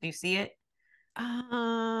sometimes? Do you see it?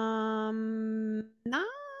 No,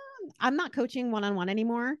 I'm not coaching one-on-one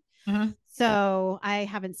anymore. So I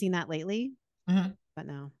haven't seen that lately, but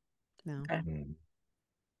no. Okay.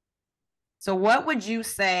 So what would you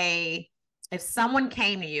say if someone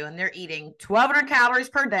came to you and they're eating 1,200 calories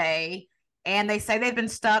per day and they say they've been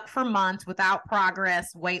stuck for months without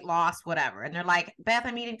progress, weight loss, whatever, and they're like, Beth,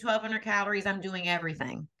 I'm eating 1,200 calories, I'm doing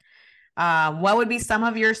everything. What would be some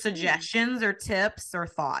of your suggestions or tips or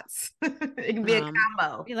thoughts? It can be a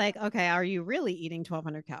combo. Be like, okay, are you really eating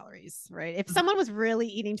 1,200 calories? Right? If someone was really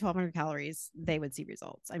eating 1,200 calories, they would see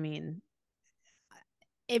results. I mean,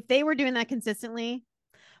 if they were doing that consistently,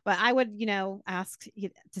 but I would, ask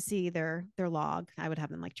to see their log. I would have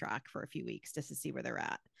them like track for a few weeks just to see where they're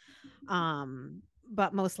at.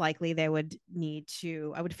 But most likely they would need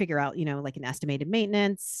to, I would figure out, like an estimated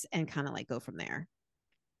maintenance and kind of like go from there.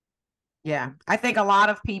 Yeah. I think a lot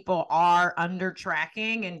of people are under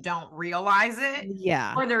tracking and don't realize it.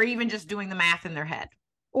 Yeah. Or they're even just doing the math in their head.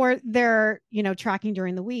 Or they're, tracking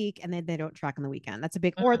during the week and then they don't track on the weekend. That's a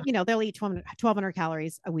big, or, they'll eat 1,200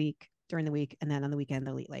 calories a week during the week. And then on the weekend,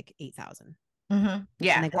 they'll eat like 8,000.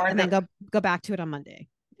 Yeah. And then go back to it on Monday.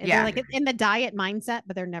 And they're like in the diet mindset,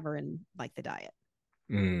 but they're never in like the diet.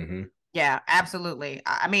 Yeah, absolutely.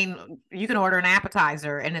 I mean, you can order an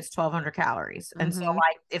appetizer and it's 1,200 calories. And so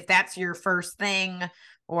like, if that's your first thing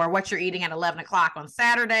or what you're eating at 11 o'clock on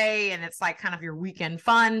Saturday, and it's like kind of your weekend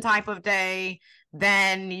fun type of day,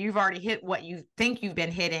 then you've already hit what you think you've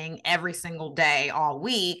been hitting every single day all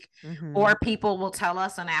week. Or people will tell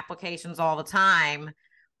us on applications all the time,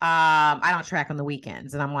 I don't track on the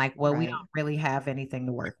weekends. And I'm like, well, we don't really have anything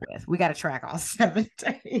to work with. We got to track all 7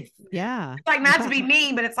 days. Yeah. It's like, not to be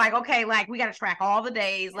mean, but it's like, okay, like we got to track all the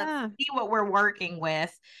days. Let's see what we're working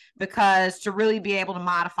with, because to really be able to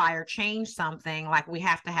modify or change something, like we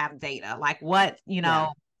have to have data, like what,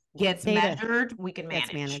 gets data measured, we can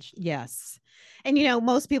manage. Yes. And,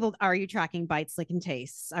 most people, are you tracking bites, lick, and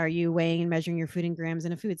tastes? Are you weighing and measuring your food in grams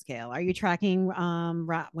in a food scale? Are you tracking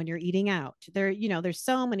when you're eating out? There's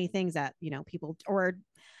so many things that, people, or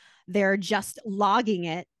they're just logging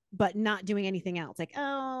it, but not doing anything else. Like,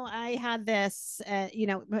 oh, I had this, but,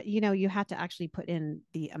 you have to actually put in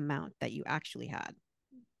the amount that you actually had.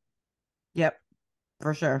 Yep,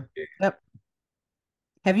 for sure. Yep.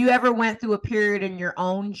 Have you ever went through a period in your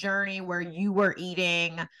own journey where you were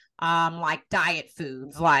eating like diet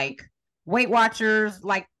foods, like Weight Watchers,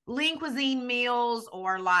 like lean cuisine meals,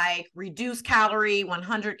 or like reduced calorie,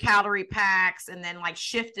 100 calorie packs, and then like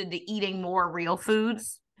shifted to eating more real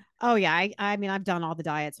foods? Oh yeah. I mean, I've done all the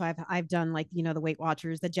diets. So I've done like, the Weight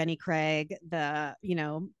Watchers, the Jenny Craig, the,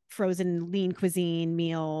 frozen lean cuisine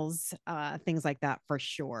meals, things like that for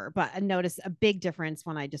sure. But I noticed a big difference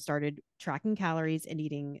when I just started tracking calories and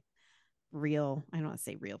eating real. I don't want to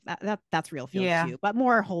say real. That's real food too, but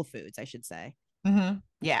more whole foods, I should say.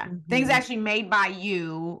 Yeah. Things actually made by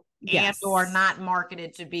you, and or not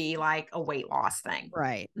marketed to be like a weight loss thing.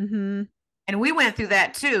 Right. And we went through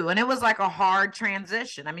that too. And it was like a hard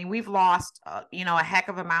transition. I mean, we've lost, a heck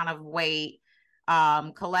of amount of weight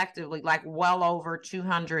collectively, like well over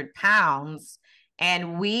 200 pounds.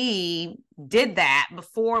 And we did that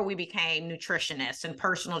before we became nutritionists and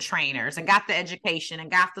personal trainers and got the education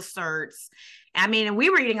and got the certs. I mean, and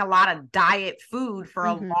we were eating a lot of diet food for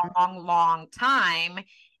a long time.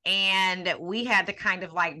 And we had to kind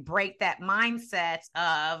of like break that mindset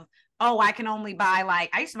of, oh, I can only buy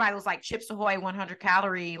I used to buy those like Chips Ahoy 100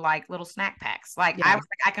 calorie, like little snack packs. I was like,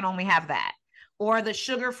 I can only have that. Or the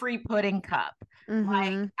sugar-free pudding cup.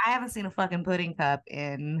 Like, I haven't seen a fucking pudding cup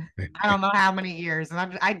in I don't know how many years.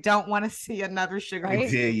 And I don't want to see another sugar. I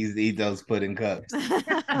used to eat those pudding cups.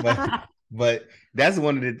 but that's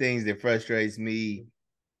one of the things that frustrates me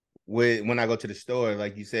when I go to the store.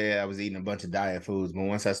 Like you said, I was eating a bunch of diet foods, but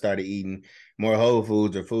once I started eating more whole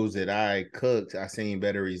foods or foods that I cooked, I seen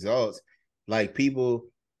better results. Like people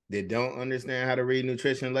that don't understand how to read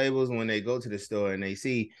nutrition labels, when they go to the store and they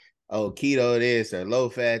see, oh, keto this or low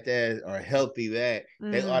fat that or healthy that,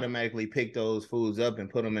 they automatically pick those foods up and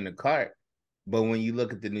put them in the cart. But when you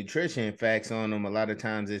look at the nutrition facts on them, a lot of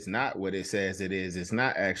times it's not what it says it is. It's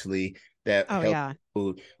not actually that healthy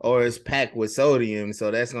food, or it's packed with sodium, so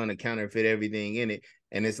that's going to counterfeit everything in it.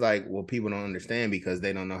 And it's like, well, people don't understand because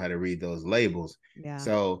they don't know how to read those labels.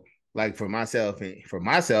 So like for myself,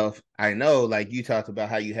 I know, like you talked about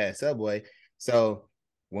how you had Subway. So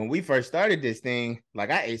when we first started this thing, like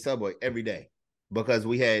I ate Subway every day because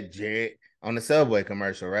we had Jared on the Subway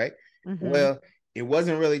commercial, right? Well, it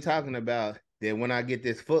wasn't really talking about that when I get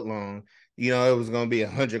this foot long, it was going to be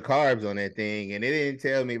 100 carbs on that thing. And it didn't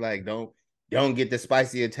tell me like, don't get the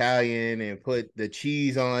spicy Italian and put the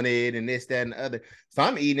cheese on it and this, that, and the other. So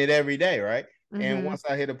I'm eating it every day, right? And once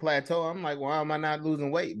I hit a plateau, I'm like, why am I not losing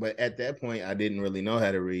weight? But at that point, I didn't really know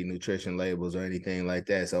how to read nutrition labels or anything like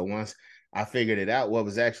that. So once I figured it out, what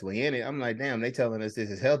was actually in it, I'm like, damn, they telling us this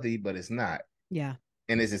is healthy, but it's not. Yeah.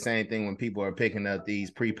 And it's the same thing when people are picking up these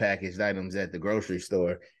prepackaged items at the grocery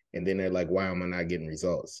store, and then they're like, why am I not getting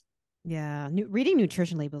results? Yeah. Reading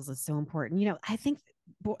nutrition labels is so important. I think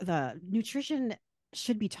the nutrition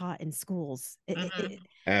should be taught in schools.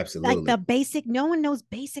 Absolutely. Like the basic, no one knows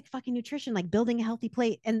basic fucking nutrition, like building a healthy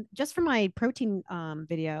plate. And just for my protein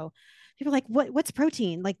video, people are like, what's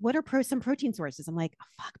protein? Like, what are some protein sources? I'm like,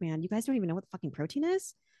 oh, fuck, man, you guys don't even know what the fucking protein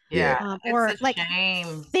is. Yeah. Or like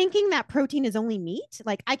shame. Thinking that protein is only meat.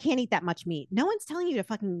 Like, I can't eat that much meat. No one's telling you to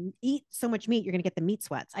fucking eat so much meat you're gonna get the meat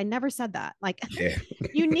sweats. I never said that. Like,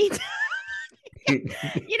 you need to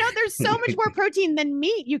there's so much more protein than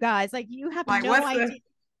meat, you guys. Like, you have no idea.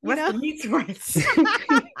 What's the meat sweats?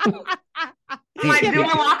 Like, do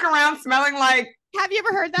I walk around smelling like? Have you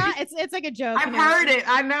ever heard that? It's like a joke. I've heard it.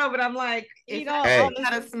 I know, but I'm like, how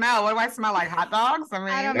to smell? What do I smell like? Hot dogs? I mean,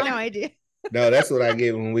 I have no idea. No, that's what I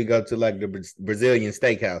get when we go to like the Brazilian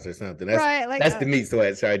steakhouse or something. That's right, like that's the meat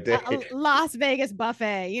sweats right there. Las Vegas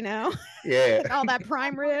buffet, Yeah, with all that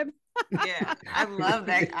prime rib. Yeah, I love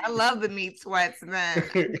that. I love the meat sweats.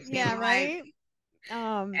 Then yeah, right.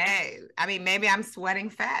 Hey, I mean, maybe I'm sweating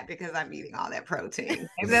fat because I'm eating all that protein.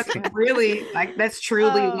 Maybe that's really that's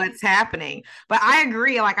truly what's happening. But I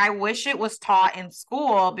agree. Like, I wish it was taught in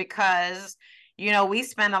school because we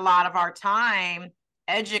spend a lot of our time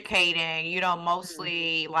educating,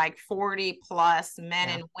 mostly like 40 plus men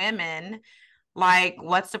and women, like,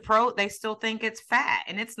 what's the they still think it's fat,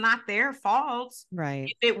 and it's not their fault.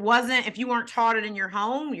 Right. If you weren't taught it in your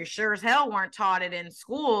home, you sure as hell weren't taught it in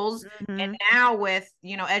schools. And now with,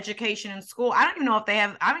 education in school, I don't even know if they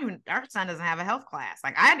have, our son doesn't have a health class.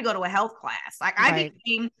 Like, I had to go to a health class. Like, I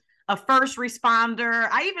became a first responder.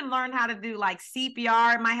 I even learned how to do like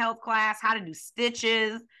CPR in my health class, how to do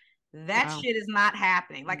stitches. That shit is not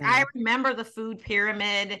happening. Like, I remember the food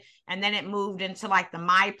pyramid, and then it moved into like the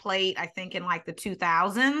My Plate, I think in like the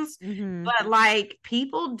 2000s. But like,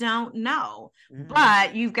 people don't know.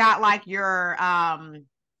 But you've got like your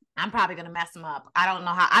I'm probably gonna mess them up. I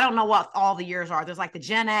don't know what all the years are. There's like the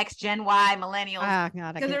Gen X, Gen Y, millennials.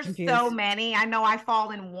 Because there's confused. So many. I know I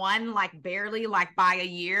fall in one, like barely, like by a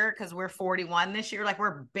year, because we're 41 this year. Like,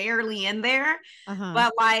 we're barely in there.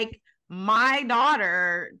 But like, my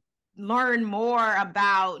daughter learn more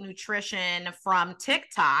about nutrition from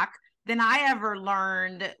TikTok than I ever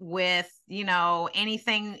learned with,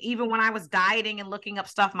 anything, even when I was dieting and looking up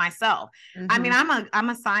stuff myself. I mean, I'm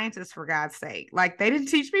a scientist, for God's sake. Like, they didn't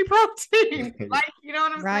teach me protein. Like, you know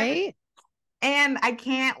what I'm saying? And I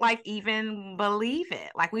can't like even believe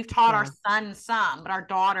it. Like, we've taught our son some, but our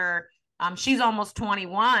daughter, she's almost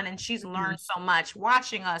 21 and she's learned so much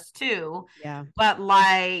watching us too. Yeah. But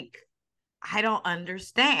like, I don't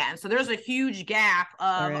understand. So there's a huge gap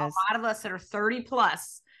of a lot of us that are 30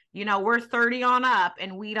 plus, we're 30 on up,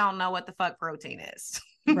 and we don't know what the fuck protein is.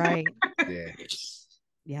 Right.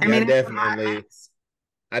 Yeah. I mean, definitely.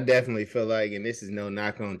 I definitely feel like, and this is no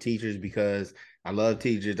knock on teachers because I love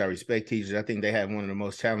teachers. I respect teachers. I think they have one of the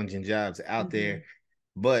most challenging jobs out there.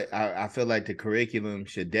 But I feel like the curriculum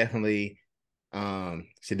should definitely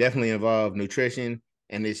involve nutrition,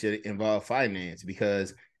 and it should involve finance,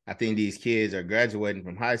 because I think these kids are graduating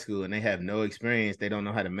from high school and they have no experience. They don't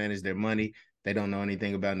know how to manage their money. They don't know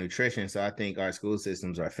anything about nutrition. So I think our school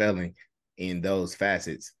systems are failing in those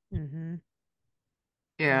facets.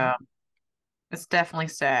 Yeah, it's definitely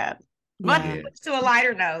sad. But Yeah. to a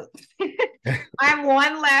lighter note, I have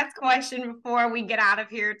one last question before we get out of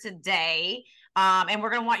here today. And we're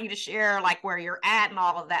going to want you to share like where you're at and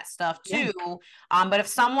all of that stuff too. But if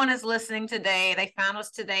someone is listening today, they found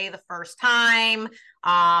us today the first time,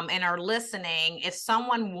 and are listening, if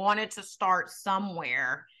someone wanted to start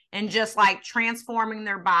somewhere and just like transforming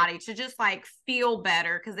their body to just like feel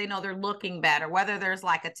better because they know they're looking better, whether there's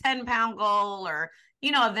like a 10-pound goal or,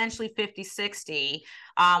 you know, eventually 50, 60,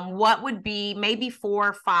 what would be maybe 4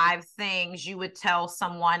 or 5 things you would tell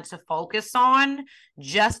someone to focus on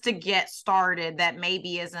just to get started that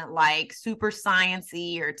maybe isn't like super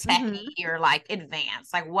sciencey or techy or like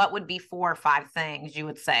advanced? Like what would be 4 or 5 things you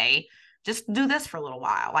would say, just do this for a little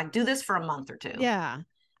while, like do this for a month or 2? Yeah.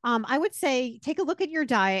 I would say take a look at your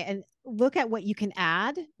diet and look at what you can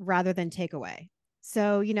add rather than take away.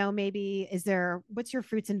 So, you know, maybe what's your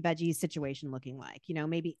fruits and veggies situation looking like? You know,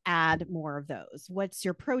 maybe add more of those. What's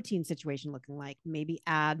your protein situation looking like? Maybe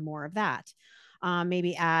add more of that.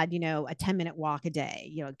 Maybe add, you know, a 10-minute walk a day,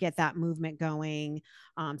 you know, get that movement going,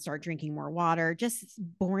 start drinking more water, just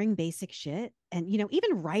boring, basic shit. And, you know,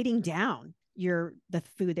 even writing down the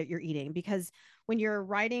food that you're eating, because when you're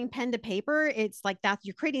writing pen to paper, it's like that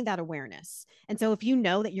you're creating that awareness. And so if you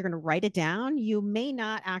know that you're going to write it down, you may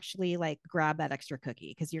not actually like grab that extra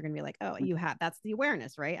cookie because you're going to be like, oh, that's the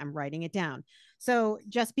awareness, right? I'm writing it down. So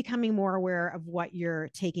just becoming more aware of what you're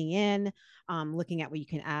taking in, looking at what you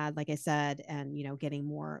can add, like I said, and, you know, getting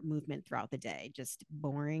more movement throughout the day, just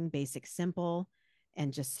boring, basic, simple,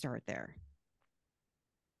 and just start there.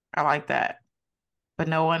 I like that. But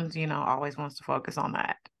no one, you know, always wants to focus on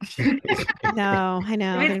that. No, I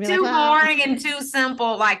know. If it's too boring and too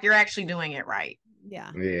simple, like you're actually doing it right. Yeah.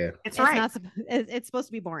 It's right. It's supposed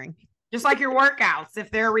to be boring. Just like your workouts. If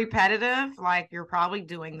they're repetitive, like you're probably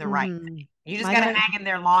doing the right thing. You just got to hang in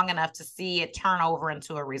there long enough to see it turn over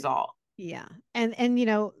into a result. Yeah. And, you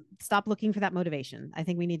know, stop looking for that motivation. I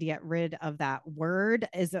think we need to get rid of that word.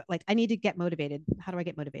 Is like, I need to get motivated. How do I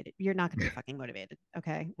get motivated? You're not going to be fucking motivated.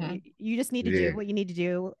 Okay. You just need to do what you need to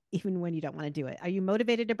do, even when you don't want to do it. Are you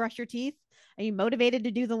motivated to brush your teeth? Are you motivated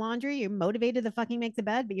to do the laundry? You're motivated to fucking make the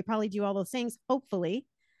bed, but you probably do all those things, hopefully.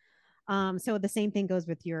 So the same thing goes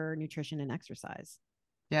with your nutrition and exercise.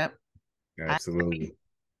 Yep. Absolutely.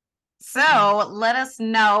 So let us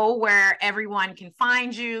know where everyone can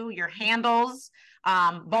find you, your handles,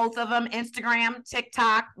 both of them, Instagram,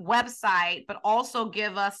 TikTok, website, but also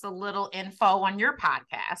give us a little info on your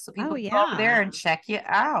podcast so people can go over there and check you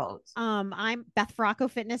out. I'm Beth Feraco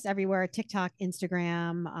Fitness everywhere, TikTok,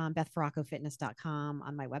 Instagram, BethFeracoFitness.com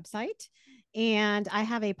on my website. And I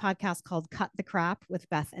have a podcast called Cut the Crap with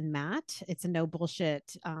Beth and Matt. It's a no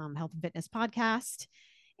bullshit health and fitness podcast.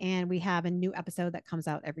 And we have a new episode that comes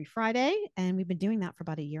out every Friday. And we've been doing that for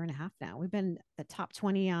about 1.5 years now. We've been the top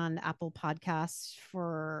 20 on Apple Podcasts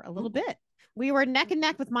for a little bit. We were neck and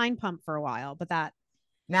neck with Mind Pump for a while, but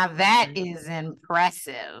now that is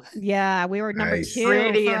impressive. Yeah, we were number 2 for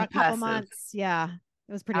a couple months. Yeah.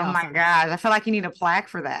 It was pretty awesome. Oh my God. I feel like you need a plaque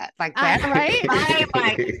for that. Like that, right?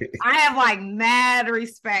 I have like mad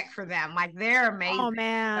respect for them. Like they're amazing. Oh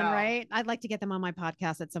man, right? I'd like to get them on my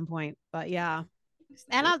podcast at some point, but yeah.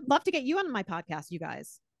 And I'd love to get you on my podcast, you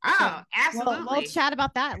guys. Oh, absolutely. We'll chat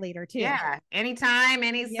about that later too. Yeah. Anytime,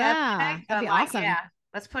 any subject. That'd be awesome. Yeah.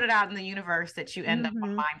 Let's put it out in the universe that you end up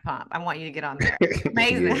on Mind Pump. I want you to get on there.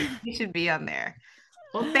 Amazing. You should be on there.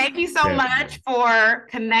 Well, thank you so much for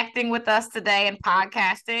connecting with us today and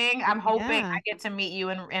podcasting. I'm hoping I get to meet you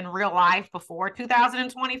in real life before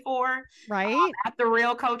 2024. Right. At the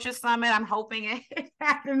Real Coaches Summit. I'm hoping it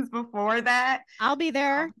happens before that. I'll be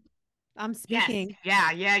there. I'm speaking.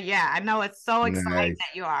 Yes. Yeah. I know it's so exciting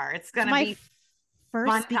that you are. It's going to be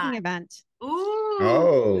first speaking event.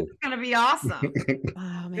 Ooh, it's going to be awesome. Oh,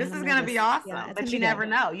 man, this is going to be awesome. Yeah, but you never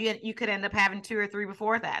know. You could end up having 2 or 3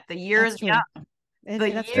 before that. The year is young.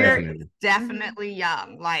 The year is definitely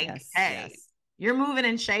young. Like, hey, you're moving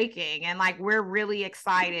and shaking. And like, we're really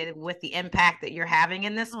excited with the impact that you're having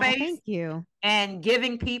in this space. Thank you. And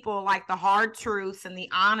giving people like the hard truths and the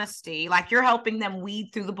honesty, like you're helping them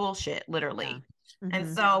weed through the bullshit, literally. Yeah.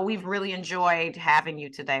 And so we've really enjoyed having you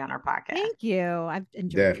today on our podcast. Thank you. I've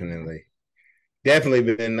enjoyed Definitely.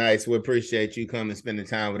 Definitely been nice. We appreciate you coming spending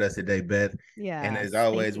time with us today, Beth. Yeah. And as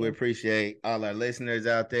always, we appreciate all our listeners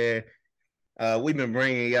out there. We've been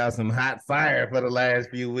bringing y'all some hot fire for the last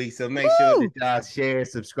few weeks. So make sure that y'all share,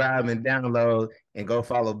 subscribe, and download, and go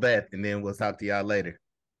follow Beth. And then we'll talk to y'all later.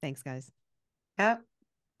 Thanks, guys. Yep.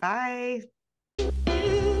 Bye.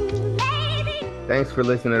 Thanks for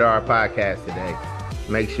listening to our podcast today.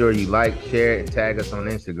 Make sure you like, share, and tag us on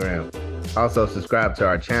Instagram. Also, subscribe to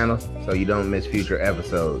our channel so you don't miss future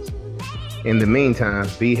episodes. In the meantime,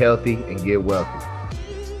 be healthy and get wealthy.